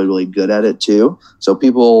guess really, really good at it too. So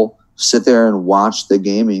people sit there and watch the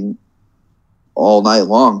gaming all night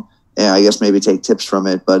long, and I guess maybe take tips from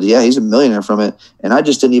it. But yeah, he's a millionaire from it, and I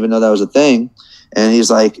just didn't even know that was a thing. And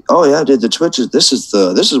he's like, "Oh yeah, dude, the Twitch this is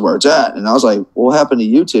where it's at." And I was like, well, "What happened to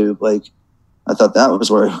YouTube?" Like, I thought that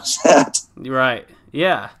was where it was at. Right.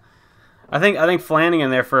 Yeah. I think Flanagan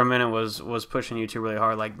there for a minute was pushing YouTube really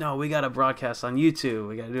hard. Like, no, we got to broadcast on YouTube.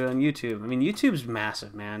 We got to do it on YouTube. I mean, YouTube's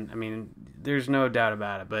massive, man. I mean, there's no doubt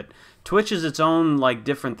about it. But Twitch is its own like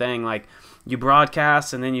different thing. Like, you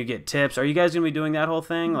broadcast and then you get tips. Are you guys gonna be doing that whole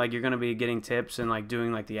thing? Like, you're gonna be getting tips and like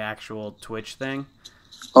doing like the actual Twitch thing?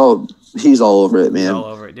 Oh, he's all over it, man. He's all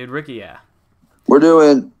over it, dude. Ricky, yeah.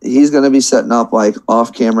 He's going to be setting up like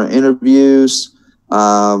off-camera interviews.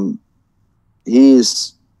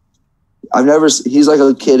 He's like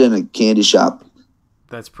a kid in a candy shop.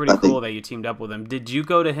 That's pretty cool that you teamed up with him. Did you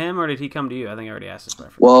go to him or did he come to you? I think I already asked this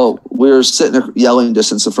question. Well, we were sitting a yelling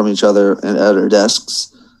distance from each other and at our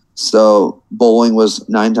desks. So bowling was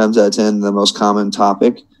 9 times out of 10 the most common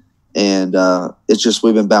topic. And it's just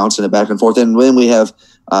we've been bouncing it back and forth. And then we have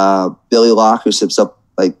Billy Locke, who sits up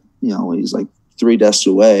he's like 3 desks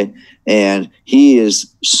away, and he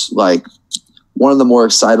is like one of the more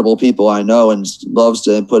excitable people I know, and loves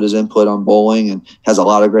to put his input on bowling and has a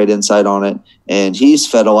lot of great insight on it. And he's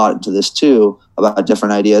fed a lot into this too about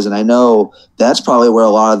different ideas. And I know that's probably where a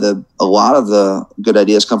lot of the good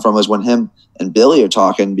ideas come from, is when him and Billy are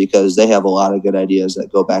talking, because they have a lot of good ideas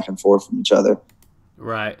that go back and forth from each other.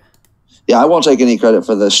 Right. Yeah, I won't take any credit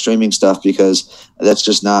for the streaming stuff because that's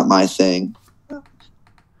just not my thing.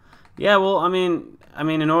 Yeah, well, I mean,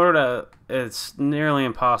 in order to, it's nearly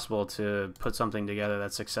impossible to put something together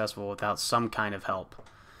that's successful without some kind of help.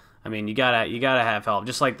 I mean, you gotta have help.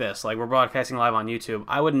 Just like this, like we're broadcasting live on YouTube.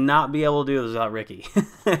 I would not be able to do this without Ricky.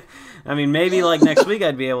 I mean, maybe like next week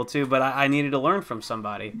I'd be able to, but I needed to learn from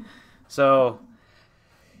somebody. So,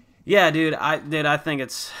 yeah, dude, I think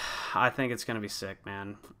it's gonna be sick,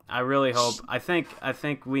 man. I really hope. I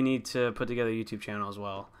think we need to put together a YouTube channel as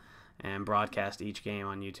well and broadcast each game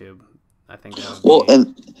on YouTube. I think that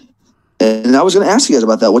would be... and I was going to ask you guys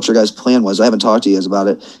about that. What your guys' plan was? I haven't talked to you guys about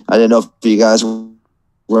it. I didn't know if you guys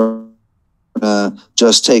were gonna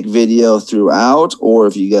just take video throughout, or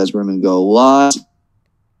if you guys were going to go live.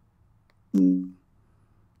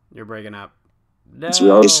 You're breaking up. No.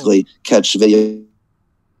 So we basically catch videos.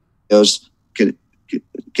 Can you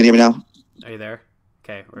hear me now? Are you there?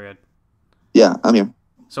 Okay, we're good. Yeah, I'm here.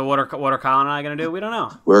 So what are Kyle and I gonna do? We don't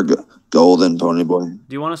know. We're golden, Pony Boy. Do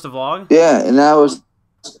you want us to vlog? Yeah, and that was.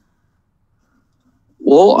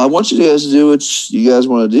 Well, I want you guys to do what you guys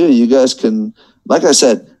want to do. You guys can, like I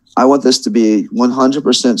said, I want this to be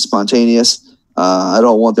 100% spontaneous. I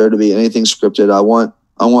don't want there to be anything scripted. I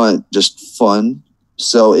want just fun.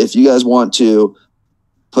 So if you guys want to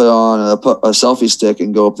put on a selfie stick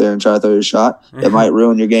and go up there and try to throw your shot, it might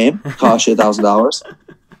ruin your game. Cost you $1,000.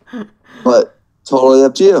 But totally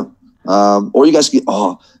up to you. Or you guys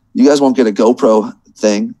you guys won't get a GoPro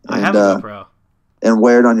thing. I have a GoPro. And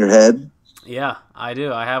wear it on your head. Yeah, I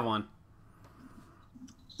do. I have one.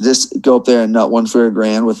 Just go up there and nut one for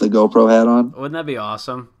 $1,000 with the GoPro hat on. Wouldn't that be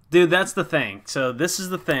awesome? Dude, that's the thing. So this is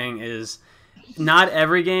the thing is not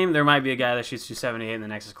every game. There might be a guy that shoots 278 and the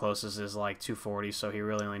next closest is like 240, so he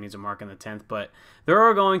really only needs a mark in the 10th. But there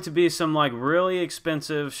are going to be some like really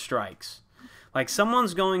expensive strikes. Like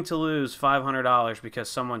someone's going to lose $500 because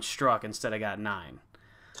someone struck instead of got 9.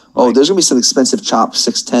 Oh, there's going to be some expensive chop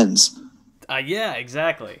 610s. Yeah,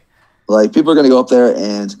 exactly. Like people are going to go up there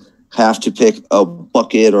and have to pick a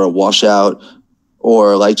bucket or a washout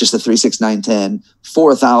or like just a 36910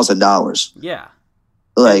 for $1,000. Yeah.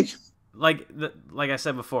 Like I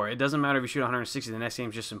said before, it doesn't matter if you shoot 160. The next game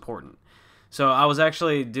is just important. So I was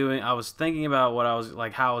thinking about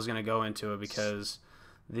how I was going to go into it, because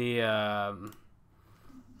the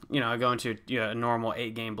go into a normal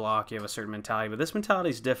 8-game block, you have a certain mentality, but this mentality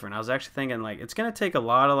is different. I was actually thinking like it's going to take a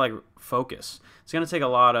lot of like focus. It's going to take a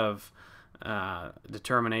lot of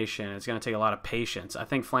determination. It's going to take a lot of patience. I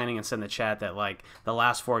think Flanagan said in the chat that like the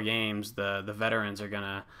last 4 games, the veterans are going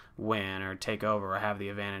to win or take over or have the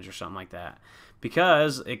advantage or something like that.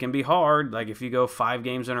 Because it can be hard. Like if you go 5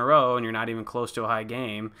 games in a row and you're not even close to a high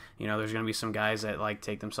game, there's going to be some guys that like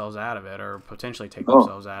take themselves out of it or potentially take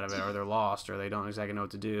themselves out of it, or they're lost or they don't exactly know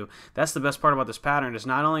what to do. That's the best part about this pattern is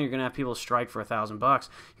not only you're going to have people strike for $1,000,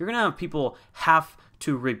 you're going to have people have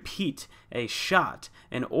to repeat a shot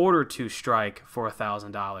in order to strike for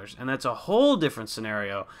 $1,000. And that's a whole different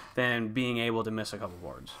scenario than being able to miss a couple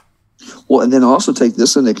boards. Well, and then also take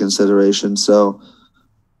this into consideration. So,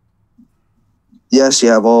 yes, you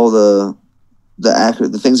have all the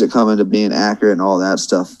things that come into being accurate and all that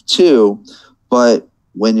stuff too. But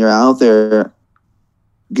when you're out there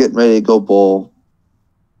getting ready to go bowl,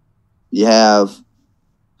 you have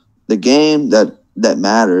the game that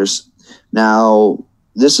matters. Now,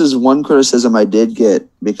 this is one criticism I did get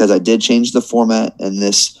because I did change the format in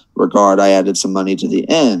this regard. I added some money to the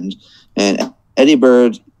end, and Eddie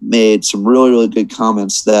Bird made some really, really good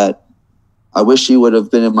comments that I wish he would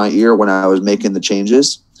have been in my ear when I was making the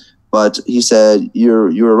changes. But he said, you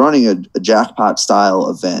were running a jackpot style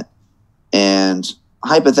event. And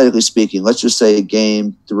hypothetically speaking, let's just say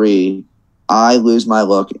game 3, I lose my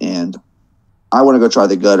look and I want to go try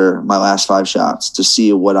the gutter my last 5 shots to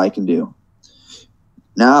see what I can do.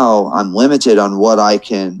 Now I'm limited on what I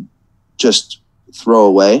can just throw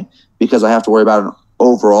away because I have to worry about an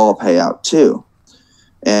overall payout too.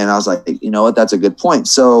 And I was like, you know what, that's a good point.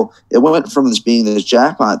 So it went from this being this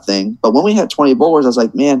jackpot thing. But when we had 20 bowlers, I was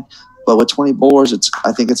like, man, but with 20 bowlers,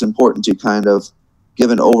 I think it's important to kind of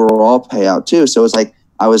give an overall payout too. So it's like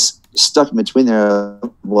I was stuck in between there,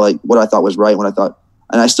 like what I thought was right, what I thought.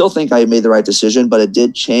 And I still think I made the right decision, but it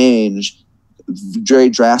did change very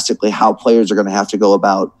drastically how players are going to have to go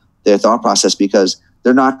about their thought process because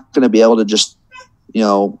they're not going to be able to just,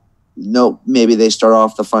 maybe they start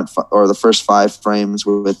off the front or the first 5 frames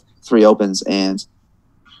with 3 opens and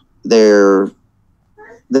they know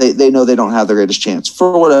they don't have the greatest chance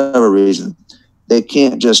for whatever reason. They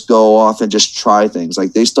can't just go off and just try things.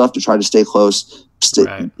 Like they still have to try to stay close.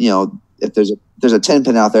 Right. If there's a 10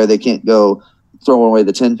 pin out there, they can't go throw away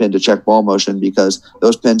the 10 pin to check ball motion because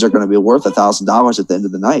those pins are going to be worth $1,000 at the end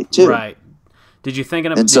of the night too. Right. Did you think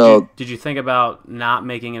did you think about not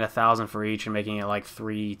making it 1,000 for each and making it like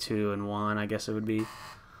 3, 2, and 1? I guess it would be.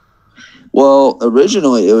 Well,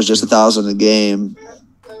 originally it was just 1,000 a game.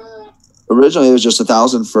 Originally it was just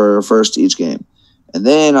 1,000 for first each game, and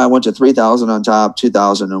then I went to 3,000 on top,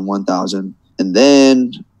 2,000 and 1,000, and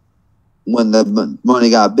then when the money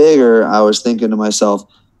got bigger, I was thinking to myself,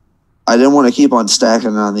 I didn't want to keep on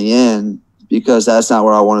stacking on the end because that's not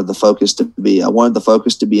where I wanted the focus to be. I wanted the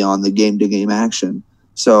focus to be on the game-to-game action.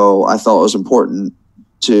 So I felt it was important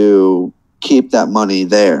to keep that money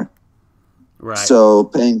there. Right. So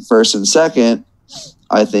paying first and second,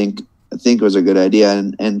 I think it was a good idea.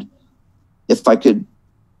 And if I could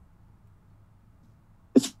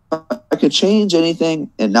change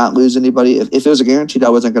anything and not lose anybody, if it was a guaranteed I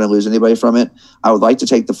wasn't going to lose anybody from it, I would like to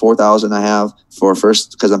take the 4,000 I have for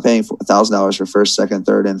first because I'm paying $1,000 for first, second,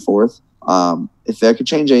 third, and fourth. If I could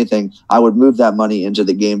change anything, I would move that money into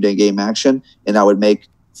the game-to-game action, and I would make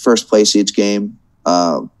first place each game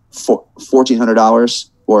 $1,400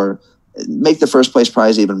 or make the first place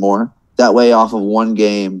prize even more. That way, off of one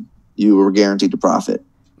game, you were guaranteed to profit.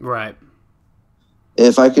 Right.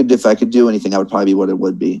 If I could do anything, that would probably be what it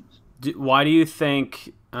would be. Why do you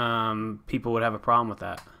think people would have a problem with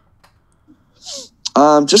that?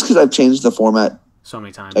 Just because I've changed the format so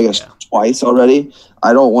many times, I guess twice already.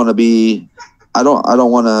 I don't want to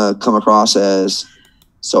come across as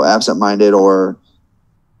so absent-minded or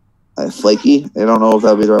flaky. I don't know if that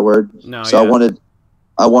would be the right word. No. So yeah.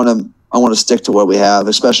 I want to stick to what we have,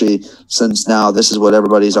 especially since now this is what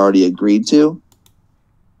everybody's already agreed to.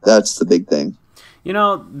 That's the big thing.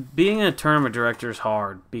 Being a tournament director is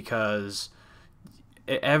hard because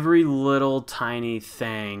every little tiny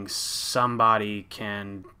thing somebody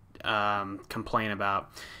can complain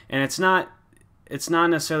about, and it's not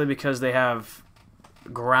necessarily because they have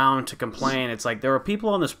ground to complain. It's like there are people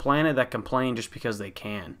on this planet that complain just because they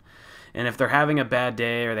can. And if they're having a bad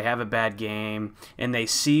day or they have a bad game and they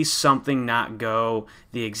see something not go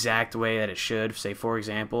the exact way that it should, say, for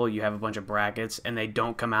example, you have a bunch of brackets and they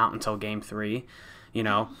don't come out until game 3,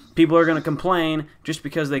 people are going to complain just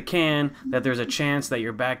because they can that there's a chance that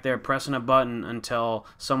you're back there pressing a button until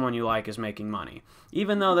someone you like is making money.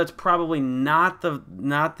 Even though that's probably not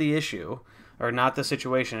the issue or not the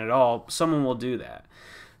situation at all, someone will do that.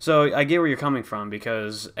 So I get where you're coming from,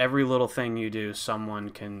 because every little thing you do, someone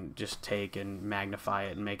can just take and magnify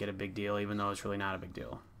it and make it a big deal, even though it's really not a big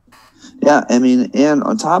deal. Yeah, I mean, and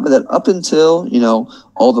on top of that, up until,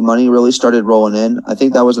 all the money really started rolling in, I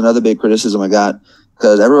think that was another big criticism I got,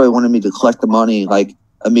 because everybody wanted me to collect the money, like,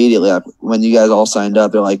 immediately. Like, when you guys all signed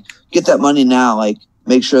up, they're like, get that money now, like,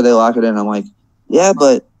 make sure they lock it in. I'm like, yeah,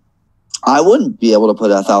 but I wouldn't be able to put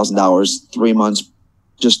 $1,000 3 months,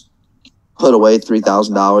 just put away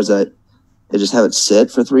 $3,000 that they just have it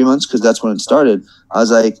sit for 3 months, because that's when it started. I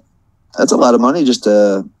was like, that's a lot of money just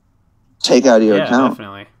to take out of your account.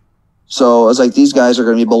 Definitely. So I was like, these guys are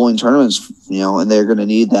going to be bowling tournaments, and they're going to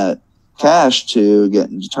need that cash to get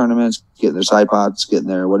into tournaments, get in their side pots, get in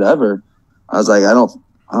their whatever. I was like, I don't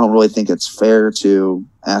really think it's fair to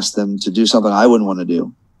ask them to do something I wouldn't want to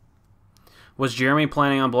do. Was Jeremy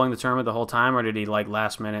planning on bowling the tournament the whole time, or did he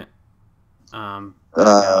last minute?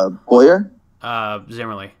 Boyer?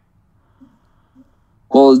 Zimmerly.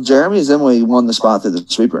 Well, Jeremy Zimmerly won the spot through the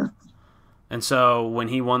sweeper. And so when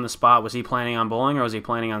he won the spot, was he planning on bowling, or was he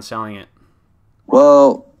planning on selling it?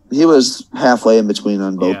 Well, he was halfway in between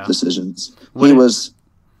on both decisions.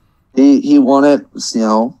 He won it,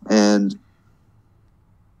 and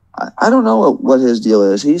I don't know what his deal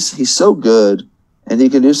is. He's so good, and he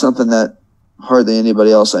can do something that hardly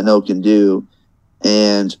anybody else I know can do.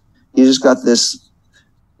 And he just got this.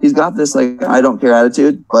 He's got this like I don't care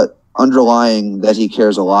attitude, but underlying that he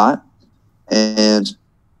cares a lot, and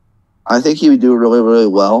I think he would do really, really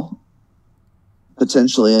well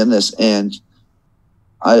potentially in this. And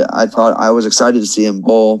I thought I was excited to see him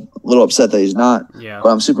bowl. A little upset that he's not. Yeah. But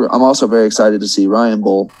I'm also very excited to see Ryan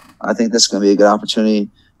bowl. I think this is going to be a good opportunity.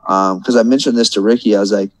 Because I mentioned this to Ricky. I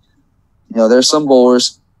was like, there's some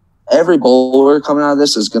bowlers. Every bowler coming out of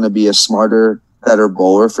this is going to be a smarter, better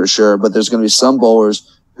bowler for sure. But there's going to be some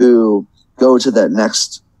bowlers who go to that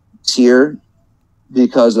next tier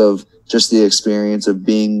because of just the experience of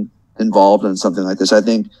being involved in something like this. I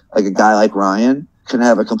think like a guy like Ryan can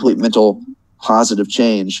have a complete mental positive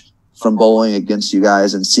change from bowling against you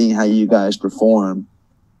guys and seeing how you guys perform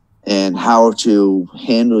and how to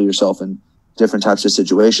handle yourself in different types of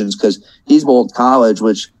situations, because he's bowled college,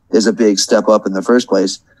 which is a big step up in the first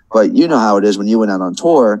place. But you know how it is when you went out on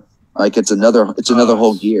tour, like it's another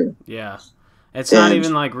whole gear. Yeah. It's not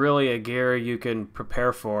even like really a gear you can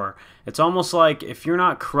prepare for. It's almost like if you're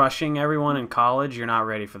not crushing everyone in college, you're not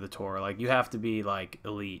ready for the tour. Like you have to be like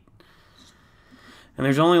elite. And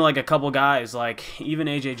there's only like a couple guys, like even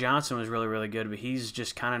AJ Johnson was really, really good, but he's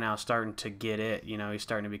just kind of now starting to get it. He's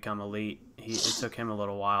starting to become elite. It took him a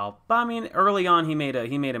little while, but I mean, early on he made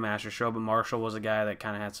a master show. But Marshall was a guy that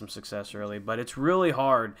kind of had some success early. But it's really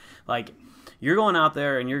hard. Like you're going out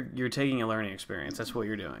there and you're taking a learning experience. That's what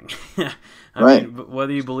you're doing. I mean,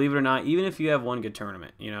 whether you believe it or not, even if you have one good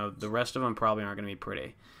tournament, the rest of them probably aren't going to be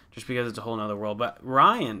pretty, just because it's a whole nother world. But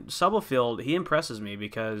Ryan Stubblefield, he impresses me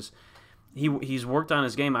because he's worked on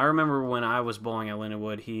his game. I remember when I was bowling at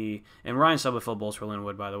Lindenwood, and Ryan Stubblefield bowls for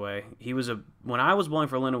Lindenwood, by the way. When I was bowling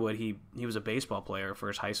for Lindenwood, he was a baseball player for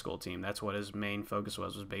his high school team. That's what his main focus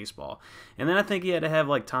was baseball. And then I think he had to have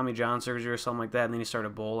like Tommy John surgery or something like that, and then he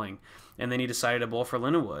started bowling. And then he decided to bowl for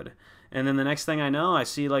Lindenwood. And then the next thing I know, I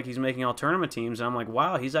see like he's making all tournament teams, and I'm like,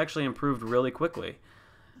 wow, he's actually improved really quickly.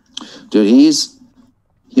 Dude,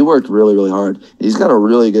 he worked really, really hard. He's got a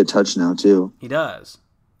really good touch now too. He does.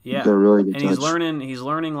 Yeah, really good and touch. he's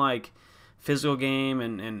learning like physical game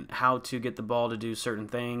and how to get the ball to do certain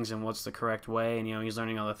things and what's the correct way, and he's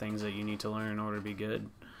learning all the things that you need to learn in order to be good.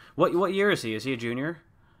 What year is he? Is he a junior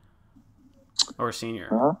or a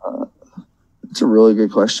senior? It's a really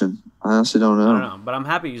good question. I honestly don't know. I don't know, but I'm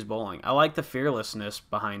happy he's bowling. I like the fearlessness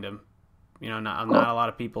behind him. Not a lot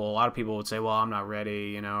of people. A lot of people would say, "Well, I'm not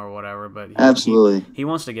ready," or whatever. But absolutely, he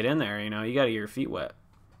wants to get in there. You got to get your feet wet.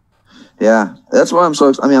 Yeah, that's why I'm so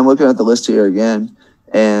excited. I mean, I'm looking at the list here again,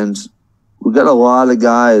 and we've got a lot of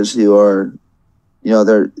guys who are,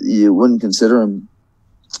 you wouldn't consider them.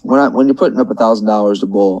 When you're putting up $1,000 to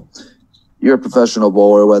bowl, you're a professional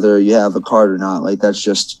bowler, whether you have a card or not. Like that's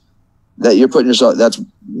just that you're putting yourself. That's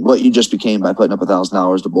what you just became by putting up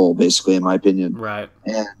 $1,000 to bowl, basically, in my opinion. Right.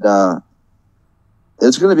 And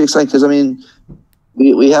it's going to be exciting because I mean,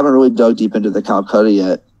 we haven't really dug deep into the Calcutta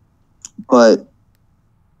yet, but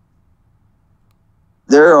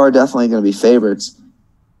there are definitely going to be favorites.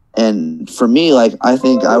 And for me, like, I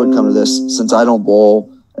think I would come to this, since I don't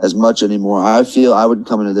bowl as much anymore, I feel I would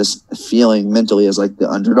come into this feeling mentally as like the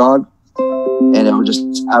underdog. And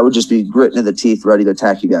I would just be gritting in the teeth, ready to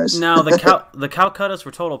attack you guys. Now, the Calcuttas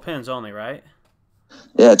were total pins only, right?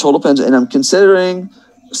 Yeah, total pins. And I'm considering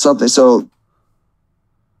something. So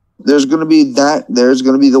there's going to be that. There's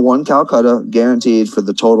going to be the one Calcutta guaranteed for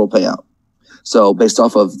the total payout. So based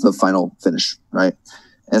off of the final finish, right?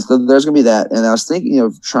 And so there's going to be that. And I was thinking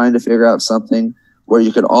of trying to figure out something where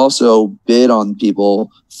you could also bid on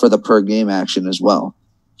people for the per game action as well.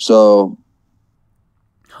 So,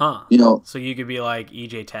 so you could be like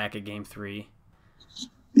EJ Tack at game 3.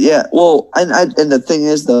 Yeah. Well, and the thing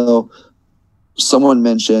is though, someone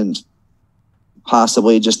mentioned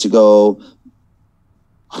possibly just to go,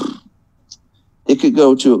 it could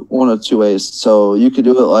go to one of two ways. So you could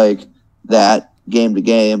do it like that game to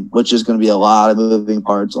game, which is going to be a lot of moving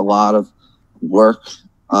parts, a lot of work,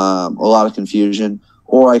 a lot of confusion.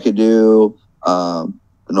 Or I could do an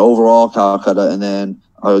overall Calcutta and then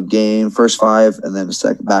a game first 5 and then a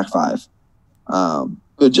second back 5.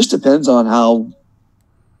 It just depends on how.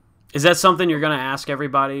 Is that something you're going to ask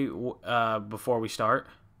everybody before we start?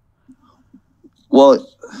 Well,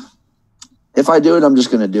 if I do it, I'm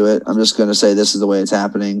just going to do it. I'm just going to say this is the way it's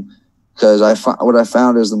happening. Because what I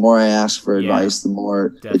found is the more I ask for advice, the more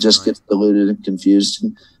Definitely. It just gets diluted and confused.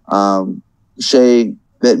 Shay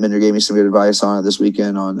Bittman gave me some good advice on it this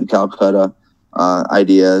weekend on the Calcutta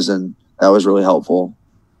ideas, and that was really helpful.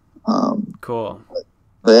 Cool.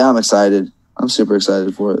 But yeah, I'm excited. I'm super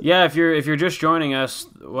excited for it. Yeah, if you're just joining us,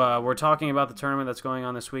 we're talking about the tournament that's going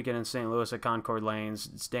on this weekend in St. Louis at Concord Lanes.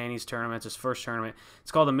 It's Danny's tournament. It's his first tournament.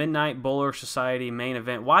 It's called the Midnight Bowler Society main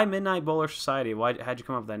event. Why Midnight Bowler Society? How'd you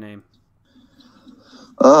come up with that name?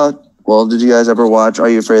 Well, did you guys ever watch Are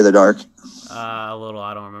You Afraid of the Dark? A little.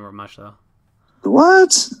 I don't remember much though.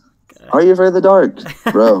 What? Are You Afraid of the Dark,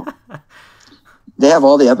 bro? They have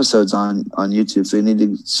all the episodes on YouTube, so you need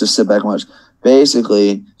to just sit back and watch.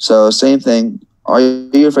 Basically, so same thing. Are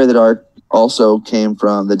You Afraid of the Dark also came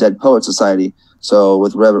from the Dead Poet Society, so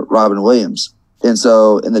with Robin Williams. And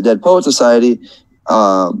so in the Dead Poet Society,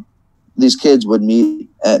 these kids would meet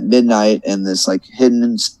at midnight in this like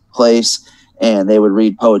hidden place, and they would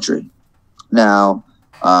read poetry. Now,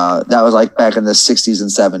 that was like back in the 60s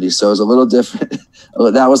and 70s, so it was a little different.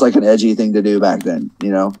 That was like an edgy thing to do back then,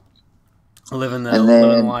 you know? Living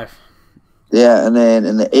life. Yeah, and then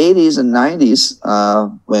in the 80s and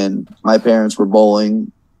 90s, when my parents were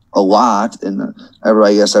bowling a lot, and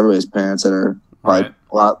everybody's parents that are probably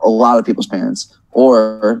right. a lot of people's parents,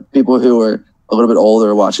 or people who were a little bit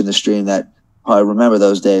older watching the stream that probably remember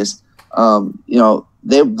those days.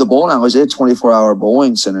 The bowling alleys, they had 24-hour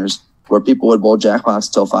bowling centers where people would bowl jackpots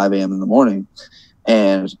until 5 a.m. in the morning,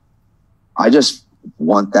 and I just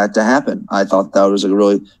want that to happen. I thought that was a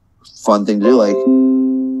really fun thing to do, like.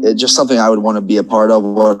 It's just something I would want to be a part of,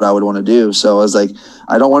 what I would want to do. So I was like,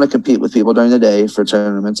 I don't want to compete with people during the day for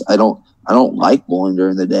tournaments. I don't like bowling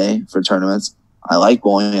during the day for tournaments. I like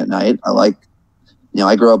bowling at night.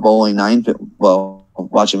 I grew up bowling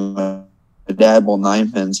watching my dad bowl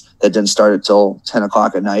 9 pins that didn't start until 10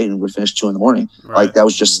 o'clock at night and would finish 2 in the morning. Right. Like that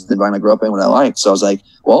was just the environment I grew up in, what I liked. So I was like,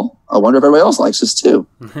 well, I wonder if everybody else likes this too.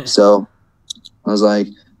 So I was like,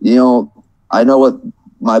 I know what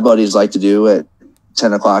my buddies like to do at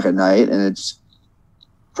 10 o'clock at night, and it's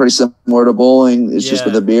pretty similar to bowling. It's just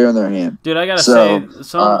with a beer in their hand. Dude, I gotta say,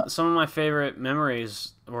 some of my favorite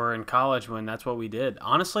memories were in college when that's what we did.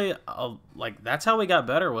 Honestly, that's how we got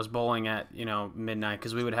better, was bowling at midnight,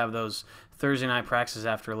 because we would have those Thursday night practices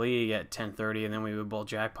after league at 10:30, and then we would bowl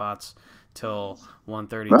jackpots till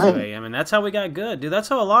 1:30, 2 a.m. And that's how we got good, dude. That's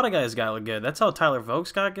how a lot of guys got good. That's how Tyler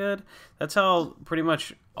Vokes got good. That's how pretty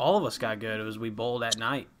much all of us got good. It was we bowled at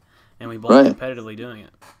night. And we both competitively doing it.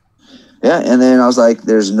 Yeah, and then I was like,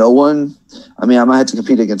 there's no one. I mean, I might have to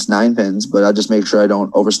compete against 9 pins, but I'll just make sure I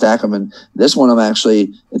don't overstack them. And this one,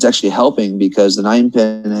 it's actually helping, because the 9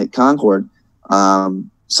 pin at Concord,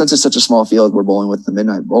 since it's such a small field, we're bowling with the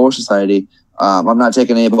Midnight Bowler Society. I'm not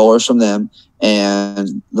taking any bowlers from them,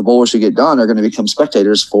 and the bowlers who get done are going to become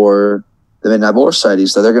spectators for the Midnight Bowler Society.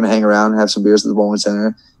 So they're going to hang around and have some beers at the bowling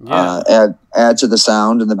center, add to the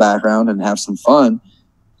sound in the background, and have some fun.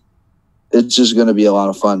 It's just going to be a lot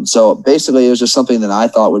of fun. So basically, it was just something that I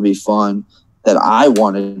thought would be fun, that I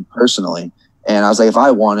wanted personally. And I was like, if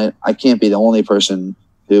I want it, I can't be the only person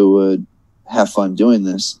who would have fun doing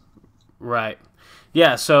this. Right.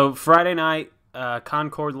 Yeah, so Friday night,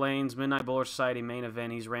 Concord Lanes, Midnight Bowler Society main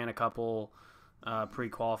event. He's ran a couple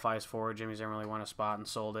pre-qualifies for it. Jimmy Zimmerly won a spot and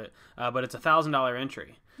sold it. But it's a $1,000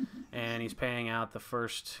 entry. And he's paying out the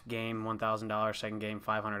first game $1,000, second game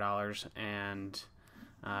 $500, and...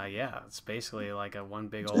 it's basically like a one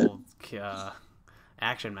big old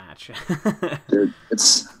action match. Dude,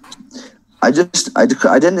 I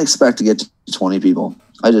didn't expect to get to 20 people.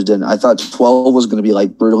 I just didn't. I thought 12 was going to be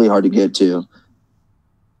like brutally hard to get to.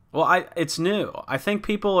 Well, it's new. I think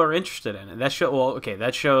people are interested in it.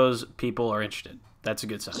 That shows people are interested. That's a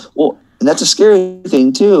good sign. Well, and that's a scary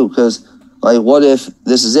thing too, because like, what if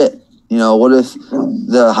this is it? You know, what if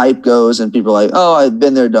the hype goes and people are like, oh, I've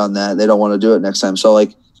been there, done that. They don't want to do it next time. So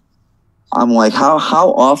like, I'm like, how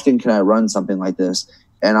often can I run something like this?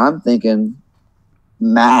 And I'm thinking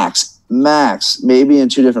max, maybe in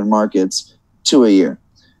 2 different markets, 2 a year.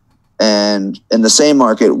 And in the same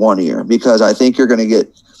market, 1 a year, because I think you're going to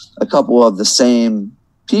get a couple of the same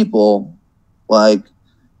people. Like,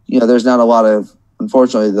 you know, there's not a lot of,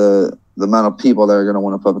 unfortunately, the amount of people that are going to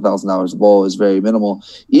want to put $1,000 a bowl is very minimal,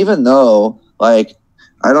 even though, like,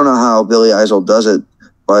 I don't know how Billy Eisel does it,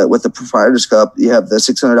 but with the Proprietors Cup, you have the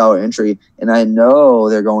 $600 entry, and I know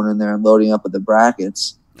they're going in there and loading up with the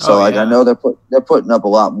brackets. So, I know they're putting up a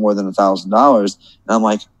lot more than $1,000, and I'm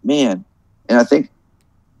like, man. And I think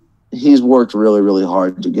he's worked really, really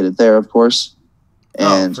hard to get it there, of course.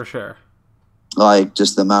 And for sure. Like,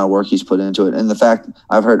 just the amount of work he's put into it, and the fact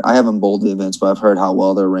I haven't bowled the events, but I've heard how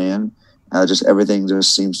well they're ran. Just everything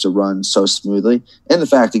just seems to run so smoothly, and the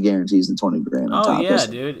fact he guarantees the 20 grand. On top yeah,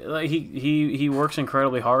 dude! Like he works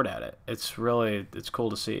incredibly hard at it. It's cool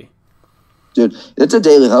to see. Dude, it's a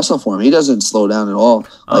daily hustle for him. He doesn't slow down at all.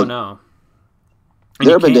 Oh no!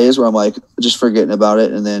 There have been days where I'm like just forgetting about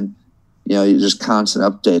it, and then you just constant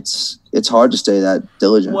updates. It's hard to stay that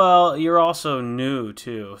diligent. Well, you're also new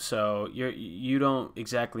too, so you don't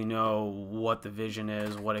exactly know what the vision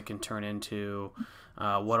is, what it can turn into.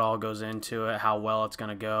 What all goes into it, how well it's going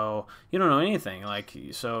to go. You don't know anything.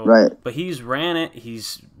 Right. But he's ran it.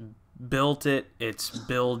 He's built it. It's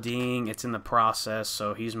building. It's in the process.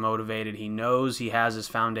 So he's motivated. He knows he has his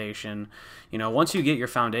foundation. Once you get your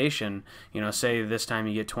foundation, say this time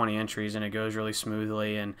you get 20 entries and it goes really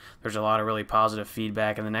smoothly and there's a lot of really positive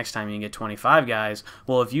feedback, and the next time you get 25 guys,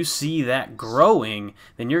 well, if you see that growing,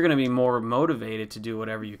 then you're going to be more motivated to do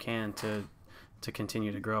whatever you can to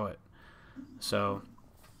continue to grow it. So,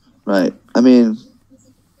 right. I mean,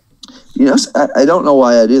 I don't know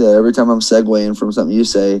why I do that. Every time I'm segueing from something you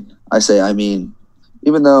say, I say, I mean,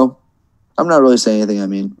 even though I'm not really saying anything. I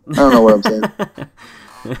mean, I don't know what I'm saying,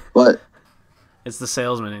 but it's the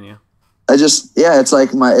salesman in you. It's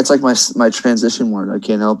like my transition word. I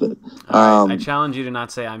can't help it. All right. I challenge you to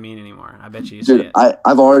not say I mean anymore. I bet you dude, say it.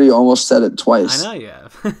 I've already almost said it twice. I know you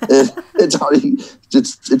have. It's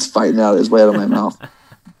fighting out. It's way out of my mouth.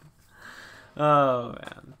 Oh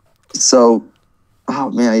man. So,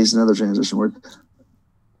 I used another transition word.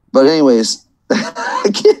 But anyways, I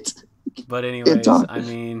can't. But anyways, I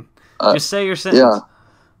mean, just say your sentence. Yeah.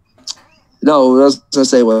 No, what I was gonna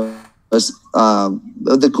say was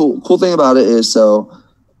the cool thing about it is, so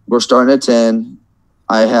we're starting at 10.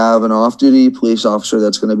 I have an off-duty police officer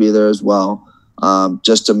that's going to be there as well,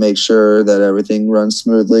 just to make sure that everything runs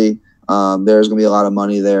smoothly. There's going to be a lot of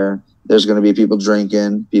money there. There's going to be people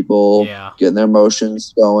drinking, people getting their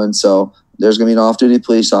emotions going. So there's going to be an off-duty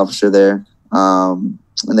police officer there. And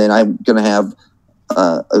then I'm going to have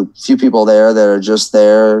a few people there that are just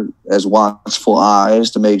there as watchful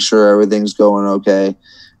eyes to make sure everything's going okay.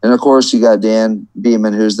 And, of course, you got Dan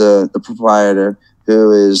Beeman, who's the proprietor,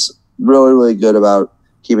 who is really, really good about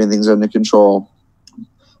keeping things under control.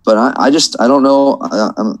 But I don't know.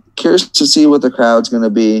 I'm curious to see what the crowd's going to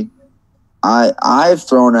be. I've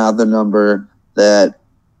thrown out the number that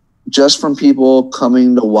just from people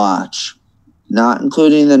coming to watch, not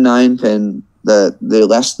including the 9-pin, the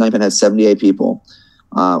last 9-pin had 78 people.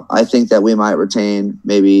 I think that we might retain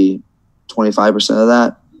maybe 25% of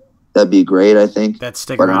that. That'd be great, I think. That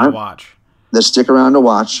stick around to watch. That stick around to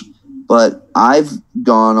watch. But I've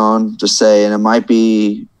gone on to say, and it might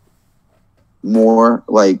be more,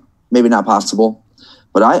 like, maybe not possible,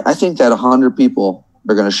 but I think that 100 people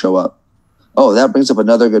are going to show up. Oh, that brings up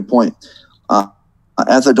another good point.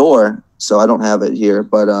 At the door, so I don't have it here,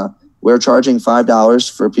 but we're charging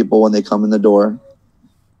 $5 for people when they come in the door.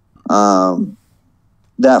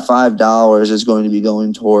 That $5 is going to be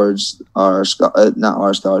going towards not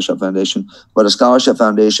our scholarship foundation, but a scholarship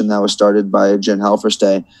foundation that was started by Jen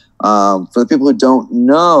Helferstay. For the people who don't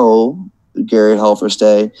know Gary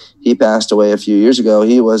Helferstay, he passed away a few years ago.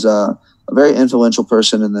 He was a very influential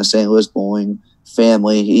person in the St. Louis bowling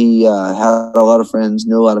family. He had a lot of friends,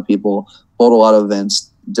 knew a lot of people, bowled a lot of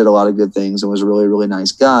events, did a lot of good things, and was a really, really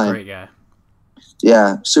nice guy. Great guy.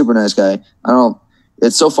 Yeah, super nice guy.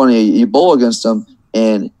 It's so funny. You bowl against him,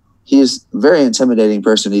 and he's a very intimidating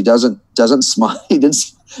person. He doesn't smile. He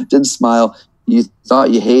didn't smile. You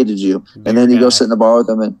thought you hated you, and then you go sit in the bar with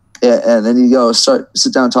him, and then you go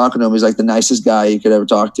sit down talking to him. He's like the nicest guy you could ever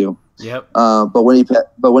talk to. Yep. But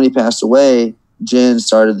when he passed away, Jen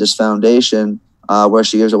started this foundation where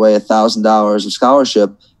she gives away $1,000 of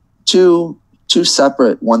scholarship, two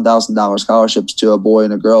separate $1,000 scholarships to a boy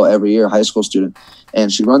and a girl every year, high school student.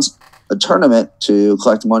 And she runs a tournament to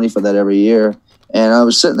collect money for that every year. And I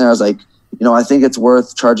was sitting there, I was like, I think it's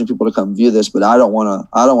worth charging people to come view this, but I don't want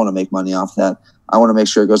to make money off that. I want to make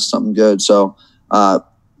sure it goes to something good. So I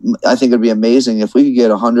think it'd be amazing if we could get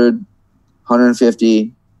 100,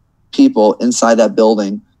 150 people inside that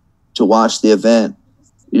building to watch the event.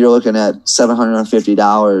 You're looking at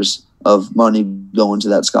 $750 of money going to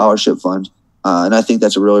that scholarship fund. And I think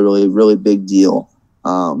that's a really, really, really big deal.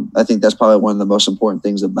 I think that's probably one of the most important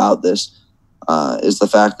things about this is the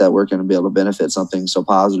fact that we're going to be able to benefit something so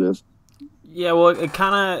positive. Yeah, well, it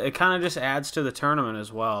kind of just adds to the tournament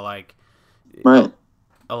as well. Like, right.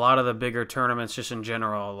 A lot of the bigger tournaments, just in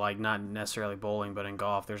general, like not necessarily bowling, but in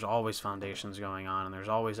golf, there's always foundations going on, and there's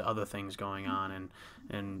always other things going on,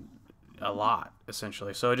 and a lot,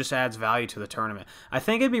 essentially. So it just adds value to the tournament. I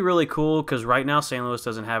think it'd be really cool because right now St. Louis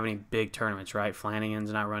doesn't have any big tournaments, right?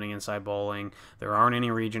 Flanagan's not running inside bowling. There aren't any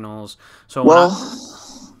regionals. So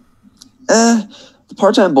the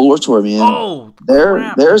part-time bowler tour, man.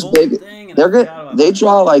 There's big. They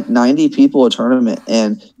draw like 90 people a tournament,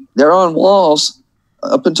 and they're on walls.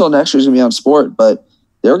 Up until next year's gonna be on sport, but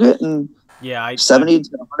they're getting 70 to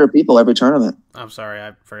 100 people every tournament. I'm sorry,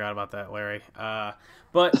 I forgot about that, Larry.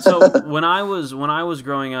 But so when I was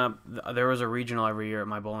growing up, there was a regional every year at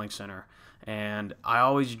my bowling center, and I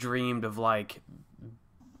always dreamed of like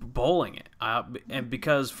bowling it. And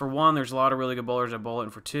because for one, there's a lot of really good bowlers that bowl it,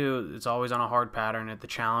 and for two, it's always on a hard pattern. The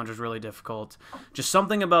challenge was really difficult. Just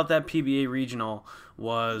something about that PBA regional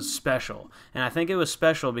was special, and I think it was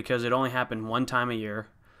special because it only happened one time a year.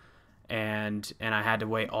 And I had to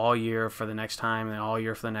wait all year for the next time and all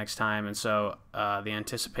year for the next time. And so the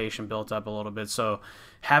anticipation built up a little bit. So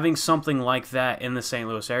having something like that in the St.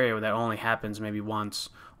 Louis area that only happens maybe once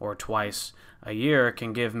or twice a year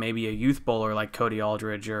can give maybe a youth bowler like Cody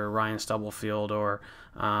Aldridge or Ryan Stubblefield or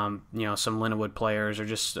some Lindenwood players or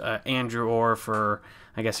just Andrew Orr for,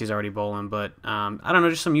 I guess he's already bowling, but I don't know,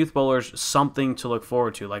 just some youth bowlers, something to look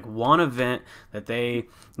forward to, like one event that they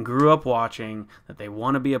grew up watching, that they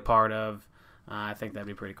want to be a part of. I think that'd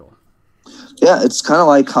be pretty cool. Yeah, it's kind of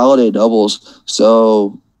like holiday doubles.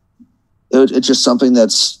 So it's just something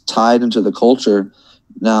that's tied into the culture.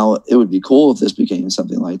 Now, it would be cool if this became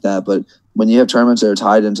something like that, but when you have tournaments that are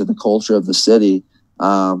tied into the culture of the city,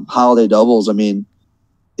 holiday doubles, I mean,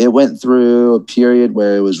 it went through a period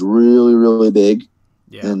where it was really, really big.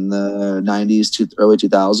 Yeah. In the 90s to early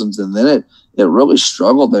 2000s, and then it really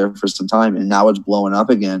struggled there for some time, and now it's blowing up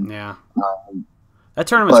again. Yeah, that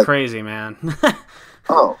tournament's crazy, man.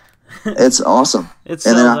 Oh, it's awesome. And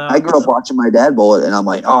then I grew up watching my dad bowl it, and I'm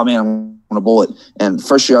like, oh man, I'm gonna bowl it. And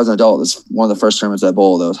first year I was an adult, it's one of the first tournaments I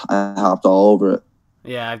bowled. I hopped all over it.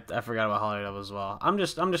 Yeah, I forgot about holiday doubles as well. I'm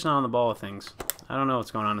just not on the ball with things. I don't know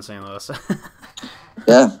what's going on in St. Louis.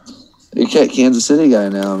 Yeah. You're a Kansas City guy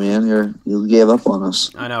now, man. You gave up on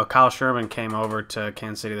us. I know. Kyle Sherman came over to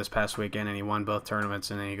Kansas City this past weekend, and he won both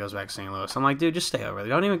tournaments, and then he goes back to St. Louis. I'm like, dude, just stay over there.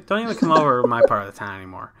 Don't even come over my part of the town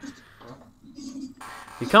anymore.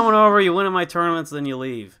 You're coming over, you win in my tournaments, then you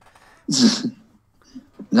leave.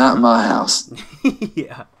 Not my house.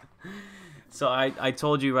 Yeah. So I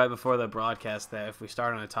told you right before the broadcast that if we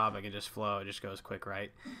start on a topic and just flow, it just goes quick,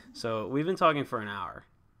 right? So we've been talking for an hour.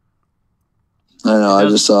 I know. I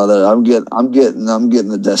just saw that. I'm getting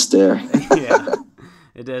the death stare. Yeah,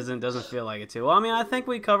 it doesn't feel like it too. Well, I mean, I think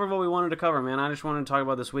we covered what we wanted to cover, man. I just wanted to talk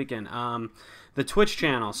about this weekend. The Twitch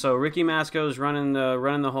channel. So Ricky Masco is running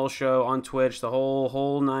the whole show on Twitch. The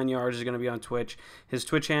whole 9 yards is going to be on Twitch. His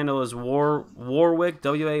Twitch handle is Warwick WARWICK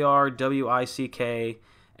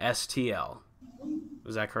STL.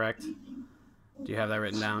 Is that correct? Do you have that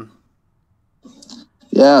written down?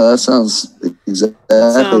 Yeah, that sounds exactly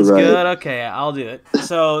sounds right. Good. Okay, I'll do it.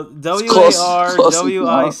 So WARWICK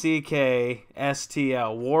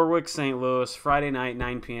Warwick, St. Louis, Friday night,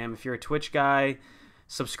 9 p.m. If you're a Twitch guy,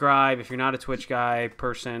 subscribe. If you're not a Twitch guy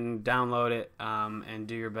person, download it and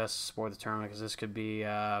do your best to support the tournament because this could be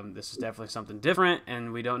this is definitely something different,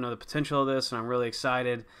 and we don't know the potential of this, and I'm really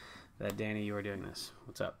excited that Danny, you are doing this.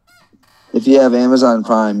 What's up? If you have Amazon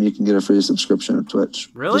Prime, you can get a free subscription of Twitch.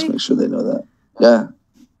 Really? Just make sure they know that. Yeah.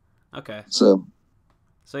 Okay. So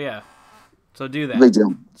yeah. So do that. Big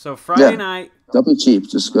deal. So Friday night. Don't be cheap.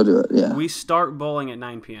 Just go do it. Yeah. We start bowling at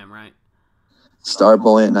 9 p.m., right? Start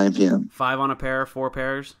bowling at 9 p.m. 5 on a pair, 4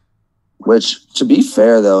 pairs? Which, to be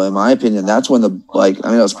fair, though, in my opinion, that's when it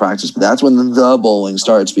was practice, but that's when the bowling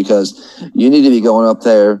starts because you need to be going up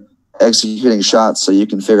there executing shots so you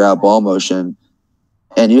can figure out ball motion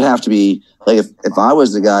And you have to be like, if I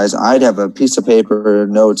was the guys, I'd have a piece of paper,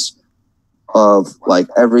 notes of like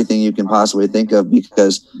everything you can possibly think of,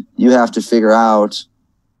 because you have to figure out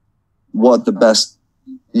what the best,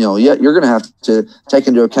 you're going to have to take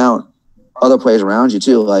into account other players around you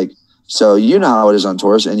too. Like, so you know how it is on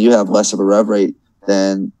tours, and you have less of a rev rate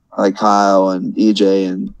than like Kyle and EJ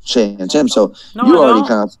and Shane and Tim. So you already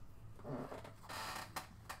kind of.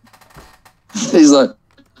 He's like,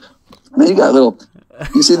 man, you got little.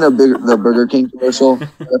 You seen the Burger King commercial? Got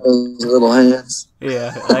those little hands.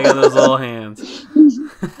 Yeah, I got those little hands.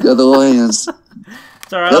 Got the little hands.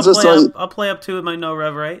 It's all right. I'll play up to with my no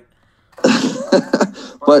rev rate.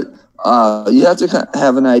 But you have to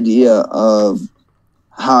have an idea of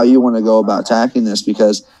how you want to go about attacking this,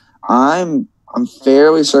 because I'm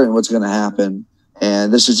fairly certain what's going to happen,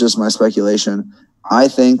 and this is just my speculation. I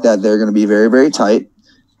think that they're going to be very, very tight.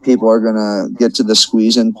 People are going to get to the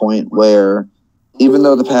squeeze-in point where, even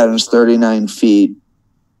though the pattern is 39 feet,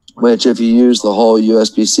 which if you use the whole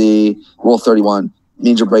USBC Rule 31,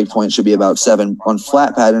 means your break point should be about 7. On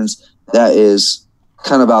flat patterns, that is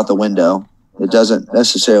kind of out the window. It doesn't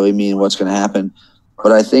necessarily mean what's going to happen.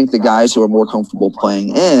 But I think the guys who are more comfortable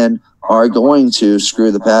playing in are going to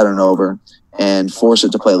screw the pattern over and force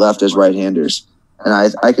it to play left as right-handers.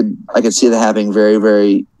 And I could see that happening very,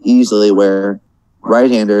 very easily, where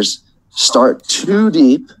right-handers start too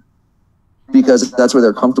deep because that's where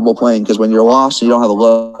they're comfortable playing. Because when you're lost and you don't have a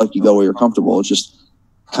look, you go where you're comfortable. It's just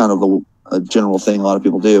kind of a general thing a lot of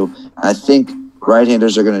people do. I think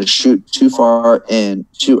right-handers are going to shoot too far in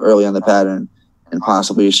too early on the pattern and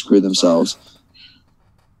possibly screw themselves.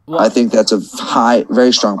 Well, I think that's a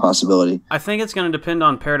very strong possibility. I think it's going to depend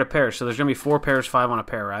on pair to pair. So there's going to be 4 pairs, 5 on a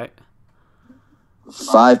pair, right?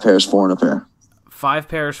 5 pairs, 4 on a pair. 5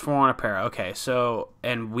 pairs, 4 on a pair. Okay, so,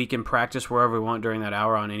 and we can practice wherever we want during that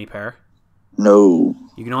hour on any pair? No.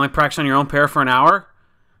 You can only practice on your own pair for an hour?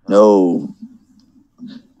 No.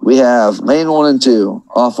 We have lane 1 and 2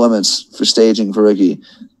 off limits for staging for Ricky.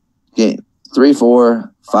 Game 3,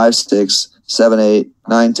 4, 5, 6, 7, 8,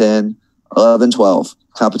 9, 10, 11, 12.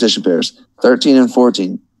 Competition pairs. 13 and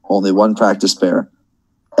 14. Only 1 practice pair.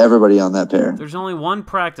 Everybody on that pair. There's only 1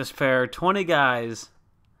 practice pair. 20 guys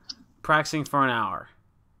practicing for an hour.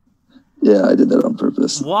 Yeah, I did that on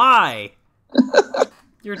purpose. Why?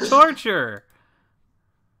 You're torture.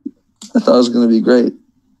 I thought it was going to be great.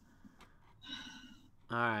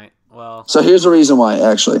 All right. Well. So here's the reason why.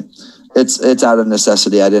 Actually, it's out of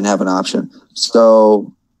necessity. I didn't have an option.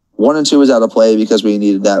 So 1 and 2 is out of play because we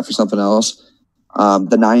needed that for something else.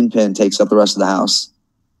 The 9 pin takes up the rest of the house,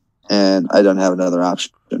 and I don't have another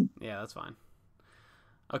option. Yeah, that's fine.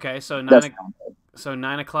 Okay, so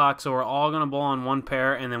 9 o'clock. So we're all gonna bowl on 1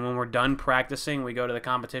 pair, and then when we're done practicing, we go to the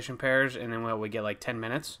competition pairs, and then we get like 10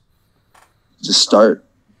 minutes. Just start.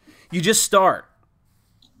 You just start.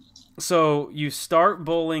 So you start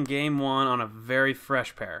bowling game 1 on a very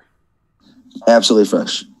fresh pair. Absolutely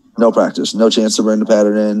fresh. No practice. No chance to bring the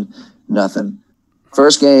pattern in. Nothing.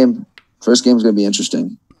 First game is going to be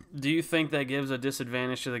interesting. Do you think that gives a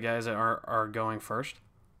disadvantage to the guys that are going first?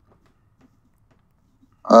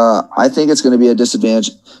 I think it's going to be a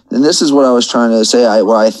disadvantage. And this is what I was trying to say,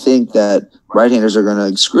 where I think that right-handers are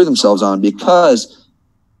going to screw themselves on, because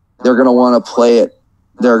they're going to want to play it.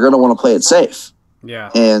 They're going to want to play it safe.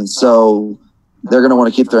 Yeah. And so they're going to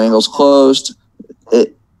want to keep their angles closed.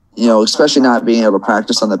 Especially not being able to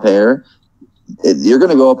practice on the pair. You're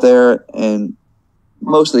going to go up there, and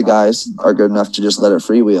most of the guys are good enough to just let it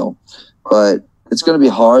freewheel. But it's going to be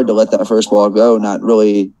hard to let that first ball go, not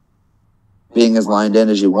really being as lined in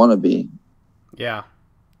as you want to be. Yeah.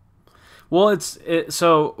 Well,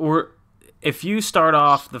 if you start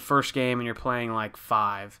off the first game and you're playing like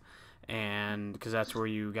 5, and because that's where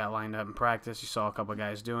you got lined up in practice, you saw a couple of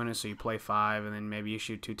guys doing it, so you play 5, and then maybe you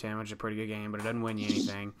shoot 210, which is a pretty good game, but it doesn't win you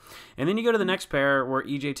anything. And then you go to the next pair where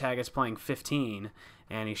EJ Tag is playing 15,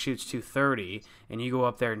 and he shoots 230, and you go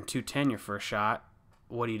up there and 210 your first shot.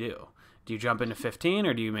 What do? Do you jump into 15,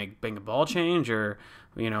 or do you make a ball change, or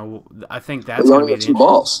I think that's going to be the 2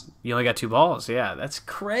 balls. You only got 2 balls. Yeah, that's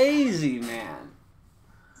crazy, man.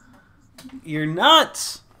 You're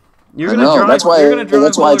nuts. You're gonna drive. That's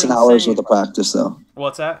why it's an hour's worth of practice, though.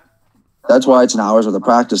 What's that? That's why it's an hour's worth of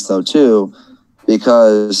practice, though, too,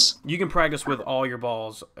 because you can practice with all your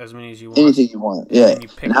balls, as many as you want. Anything you want, yeah.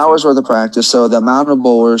 An hour's worth of practice. So the amount of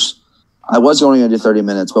bowlers, I was only going to do 30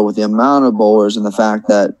 minutes, but with the amount of bowlers and the fact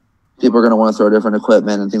that people are going to want to throw different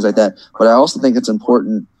equipment and things like that, but I also think it's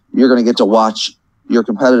important. You're going to get to watch your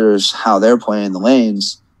competitors, how they're playing the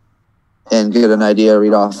lanes, and get an idea,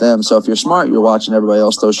 read off them. So if you're smart, you're watching everybody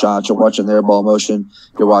else throw shots. You're watching their ball motion.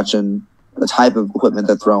 You're watching the type of equipment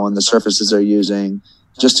they're throwing, the surfaces they're using,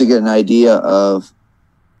 just to get an idea of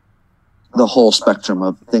the whole spectrum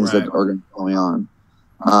of things that are going on.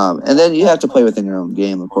 And then you have to play within your own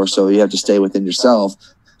game, of course, so you have to stay within yourself.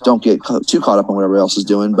 Don't get too caught up on what everybody else is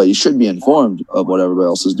doing, but you should be informed of what everybody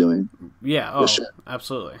else is doing. Yeah, sure.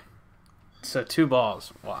 Absolutely. So 2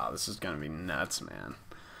 balls. Wow, this is going to be nuts, man.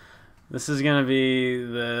 This is going to be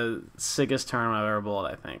the sickest tournament I've ever bowled,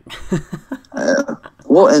 I think.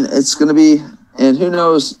 Well, and it's going to be, and who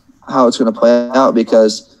knows how it's going to play out,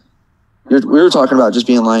 because we were talking about just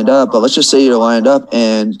being lined up, but let's just say you're lined up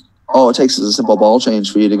and all it takes is a simple ball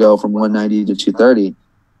change for you to go from 190 to 230,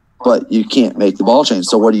 but you can't make the ball change.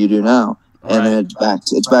 So what do you do now? And then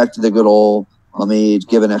it's back to the good old, let me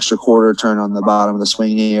give an extra quarter turn on the bottom of the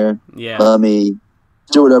swing here. Yeah. Let me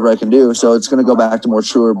do whatever I can do. So it's going to go back to more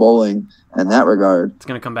truer bowling in that regard. It's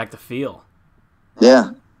going to come back to feel.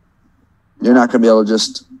 Yeah. You're not going to be able to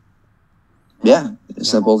just, as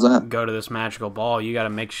simple as that. Go to this magical ball. You got to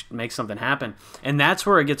make something happen. And that's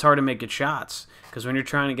where it gets hard to make good shots. Because when you're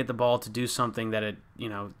trying to get the ball to do something that it,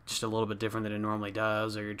 just a little bit different than it normally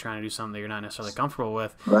does, or you're trying to do something that you're not necessarily comfortable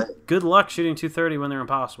with, good luck shooting 230 when they're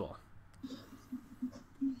impossible.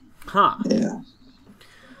 Huh. Yeah.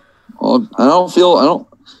 Well,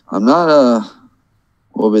 I'm not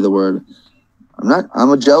what would be the word?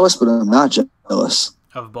 I'm jealous, but I'm not jealous.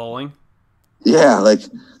 Of bowling? Yeah,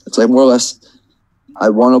 it's like more or less, I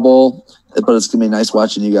want to bowl, but it's going to be nice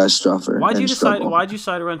watching you guys struggle. Why'd you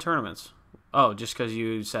decide to run tournaments? Oh, just because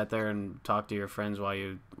you sat there and talked to your friends while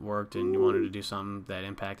you worked and you wanted to do something that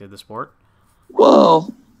impacted the sport?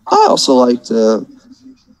 Well, I also like to,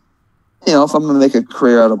 if I'm going to make a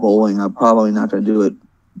career out of bowling, I'm probably not going to do it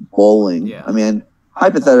bowling. Yeah. I mean,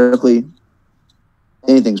 hypothetically,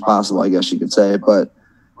 anything's possible, I guess you could say, but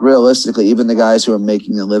realistically, even the guys who are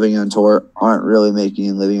making a living on tour aren't really making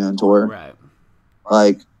a living on tour. Right.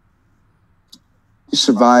 Like,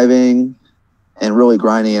 surviving and really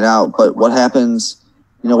grinding it out. But what happens,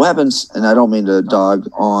 and I don't mean to dog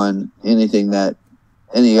on anything that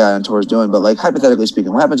any guy on tour is doing, but hypothetically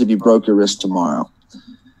speaking, what happens if you broke your wrist tomorrow?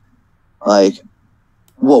 What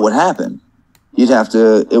would happen?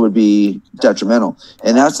 It would be detrimental.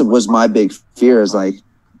 And was my big fear is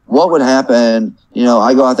what would happen?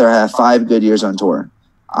 I go out there, I have 5 good years on tour.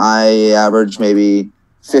 I average maybe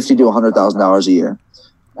 $50,000 to $100,000 a year.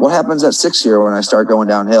 What happens at 6th year when I start going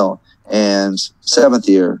downhill, and 7th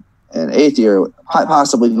year and 8th year,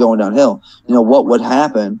 possibly going downhill? What would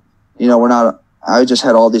happen? I just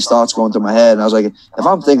had all these thoughts going through my head, and I was like, if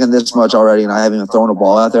I'm thinking this much already and I haven't even thrown a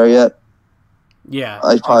ball out there yet,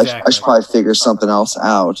 I should probably figure something else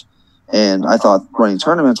out. And I thought running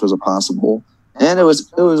tournaments was a possible, and it was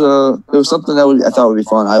something that I thought would be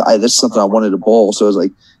fun. This is something I wanted to bowl, so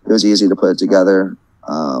it was easy to put it together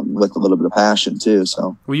with a little bit of passion too.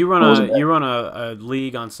 So well, you run a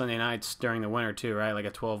league on Sunday nights during the winter too, right? Like a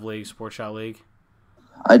 12 league sports shot league.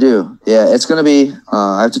 I do. Yeah, it's going to be.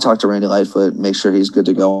 I have to talk to Randy Lightfoot, make sure he's good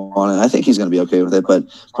to go on it. I think he's going to be okay with it, but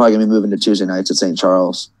probably going to be moving to Tuesday nights at St.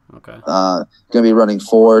 Charles. Okay. Going to be running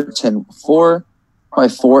 4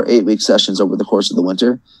 8-week sessions over the course of the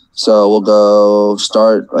winter. So we'll go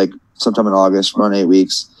start sometime in August, run 8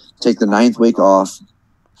 weeks, take the 9th week off,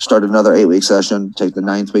 start another 8-week session, take the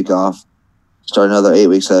 9th week off, start another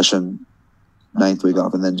 8-week session, 9th week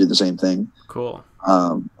off, and then do the same thing. Cool.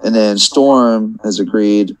 And then Storm has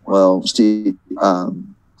agreed. Well, Steve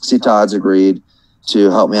Todd's agreed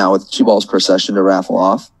to help me out with 2 balls per session to raffle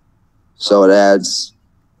off. So it adds,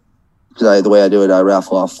 because the way I do it, I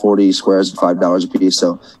raffle off 40 squares at $5 a piece.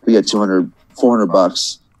 So we get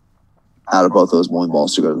 $400 out of both those bowling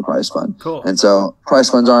balls to go to the prize fund. Cool. And so prize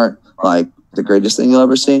funds aren't the greatest thing you'll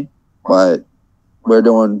ever see, but we're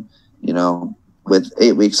doing, with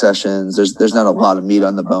 8-week sessions, there's not a lot of meat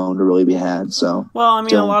on the bone to really be had. So well, I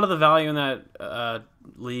mean, a lot of the value in that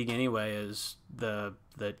league anyway is the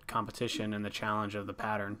competition and the challenge of the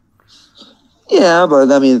pattern. Yeah,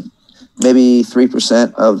 but I mean, maybe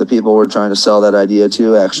 3% of the people we're trying to sell that idea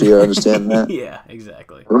to actually understand that. Yeah,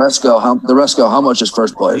 exactly. The rest go, how much is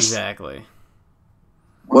first place? Exactly.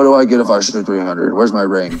 What do I get if I shoot 300? Where's my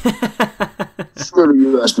ring? Screw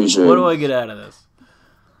the USBC. What do I get out of this?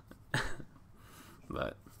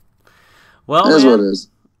 But, well, it is what it is.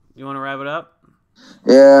 You want to wrap it up?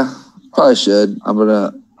 Yeah, probably should. I'm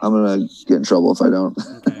gonna get in trouble if I don't.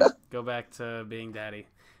 Okay, go back to being daddy.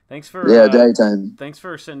 Thanks for daddy time. Thanks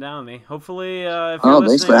for sitting down with me. Hopefully, if you're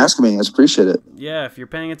thanks for asking me. I appreciate it. Yeah, if you're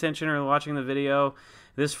paying attention or watching the video,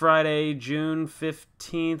 this Friday, June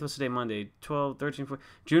 15th. What's the day? Monday, 12, 13, 14.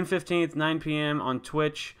 June 15th, 9 p.m. on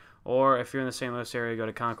Twitch, or if you're in the St. Louis area, go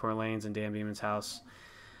to Concord Lanes and Dan Beeman's house.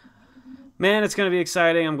 Man, it's going to be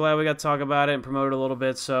exciting. I'm glad we got to talk about it and promote it a little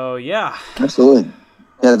bit. So, yeah. Absolutely.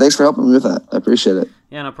 Yeah, thanks for helping me with that. I appreciate it.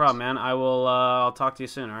 Yeah, no problem, man. I'll talk to you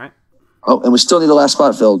soon, all right? Oh, and we still need the last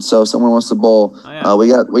spot filled. So if someone wants to bowl, Oh,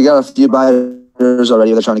 yeah. We got a few buyers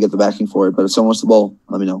already. They're trying to get the backing for it. But if someone wants to bowl,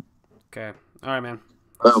 let me know. Okay. All right, man.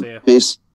 Boom. See ya. Peace.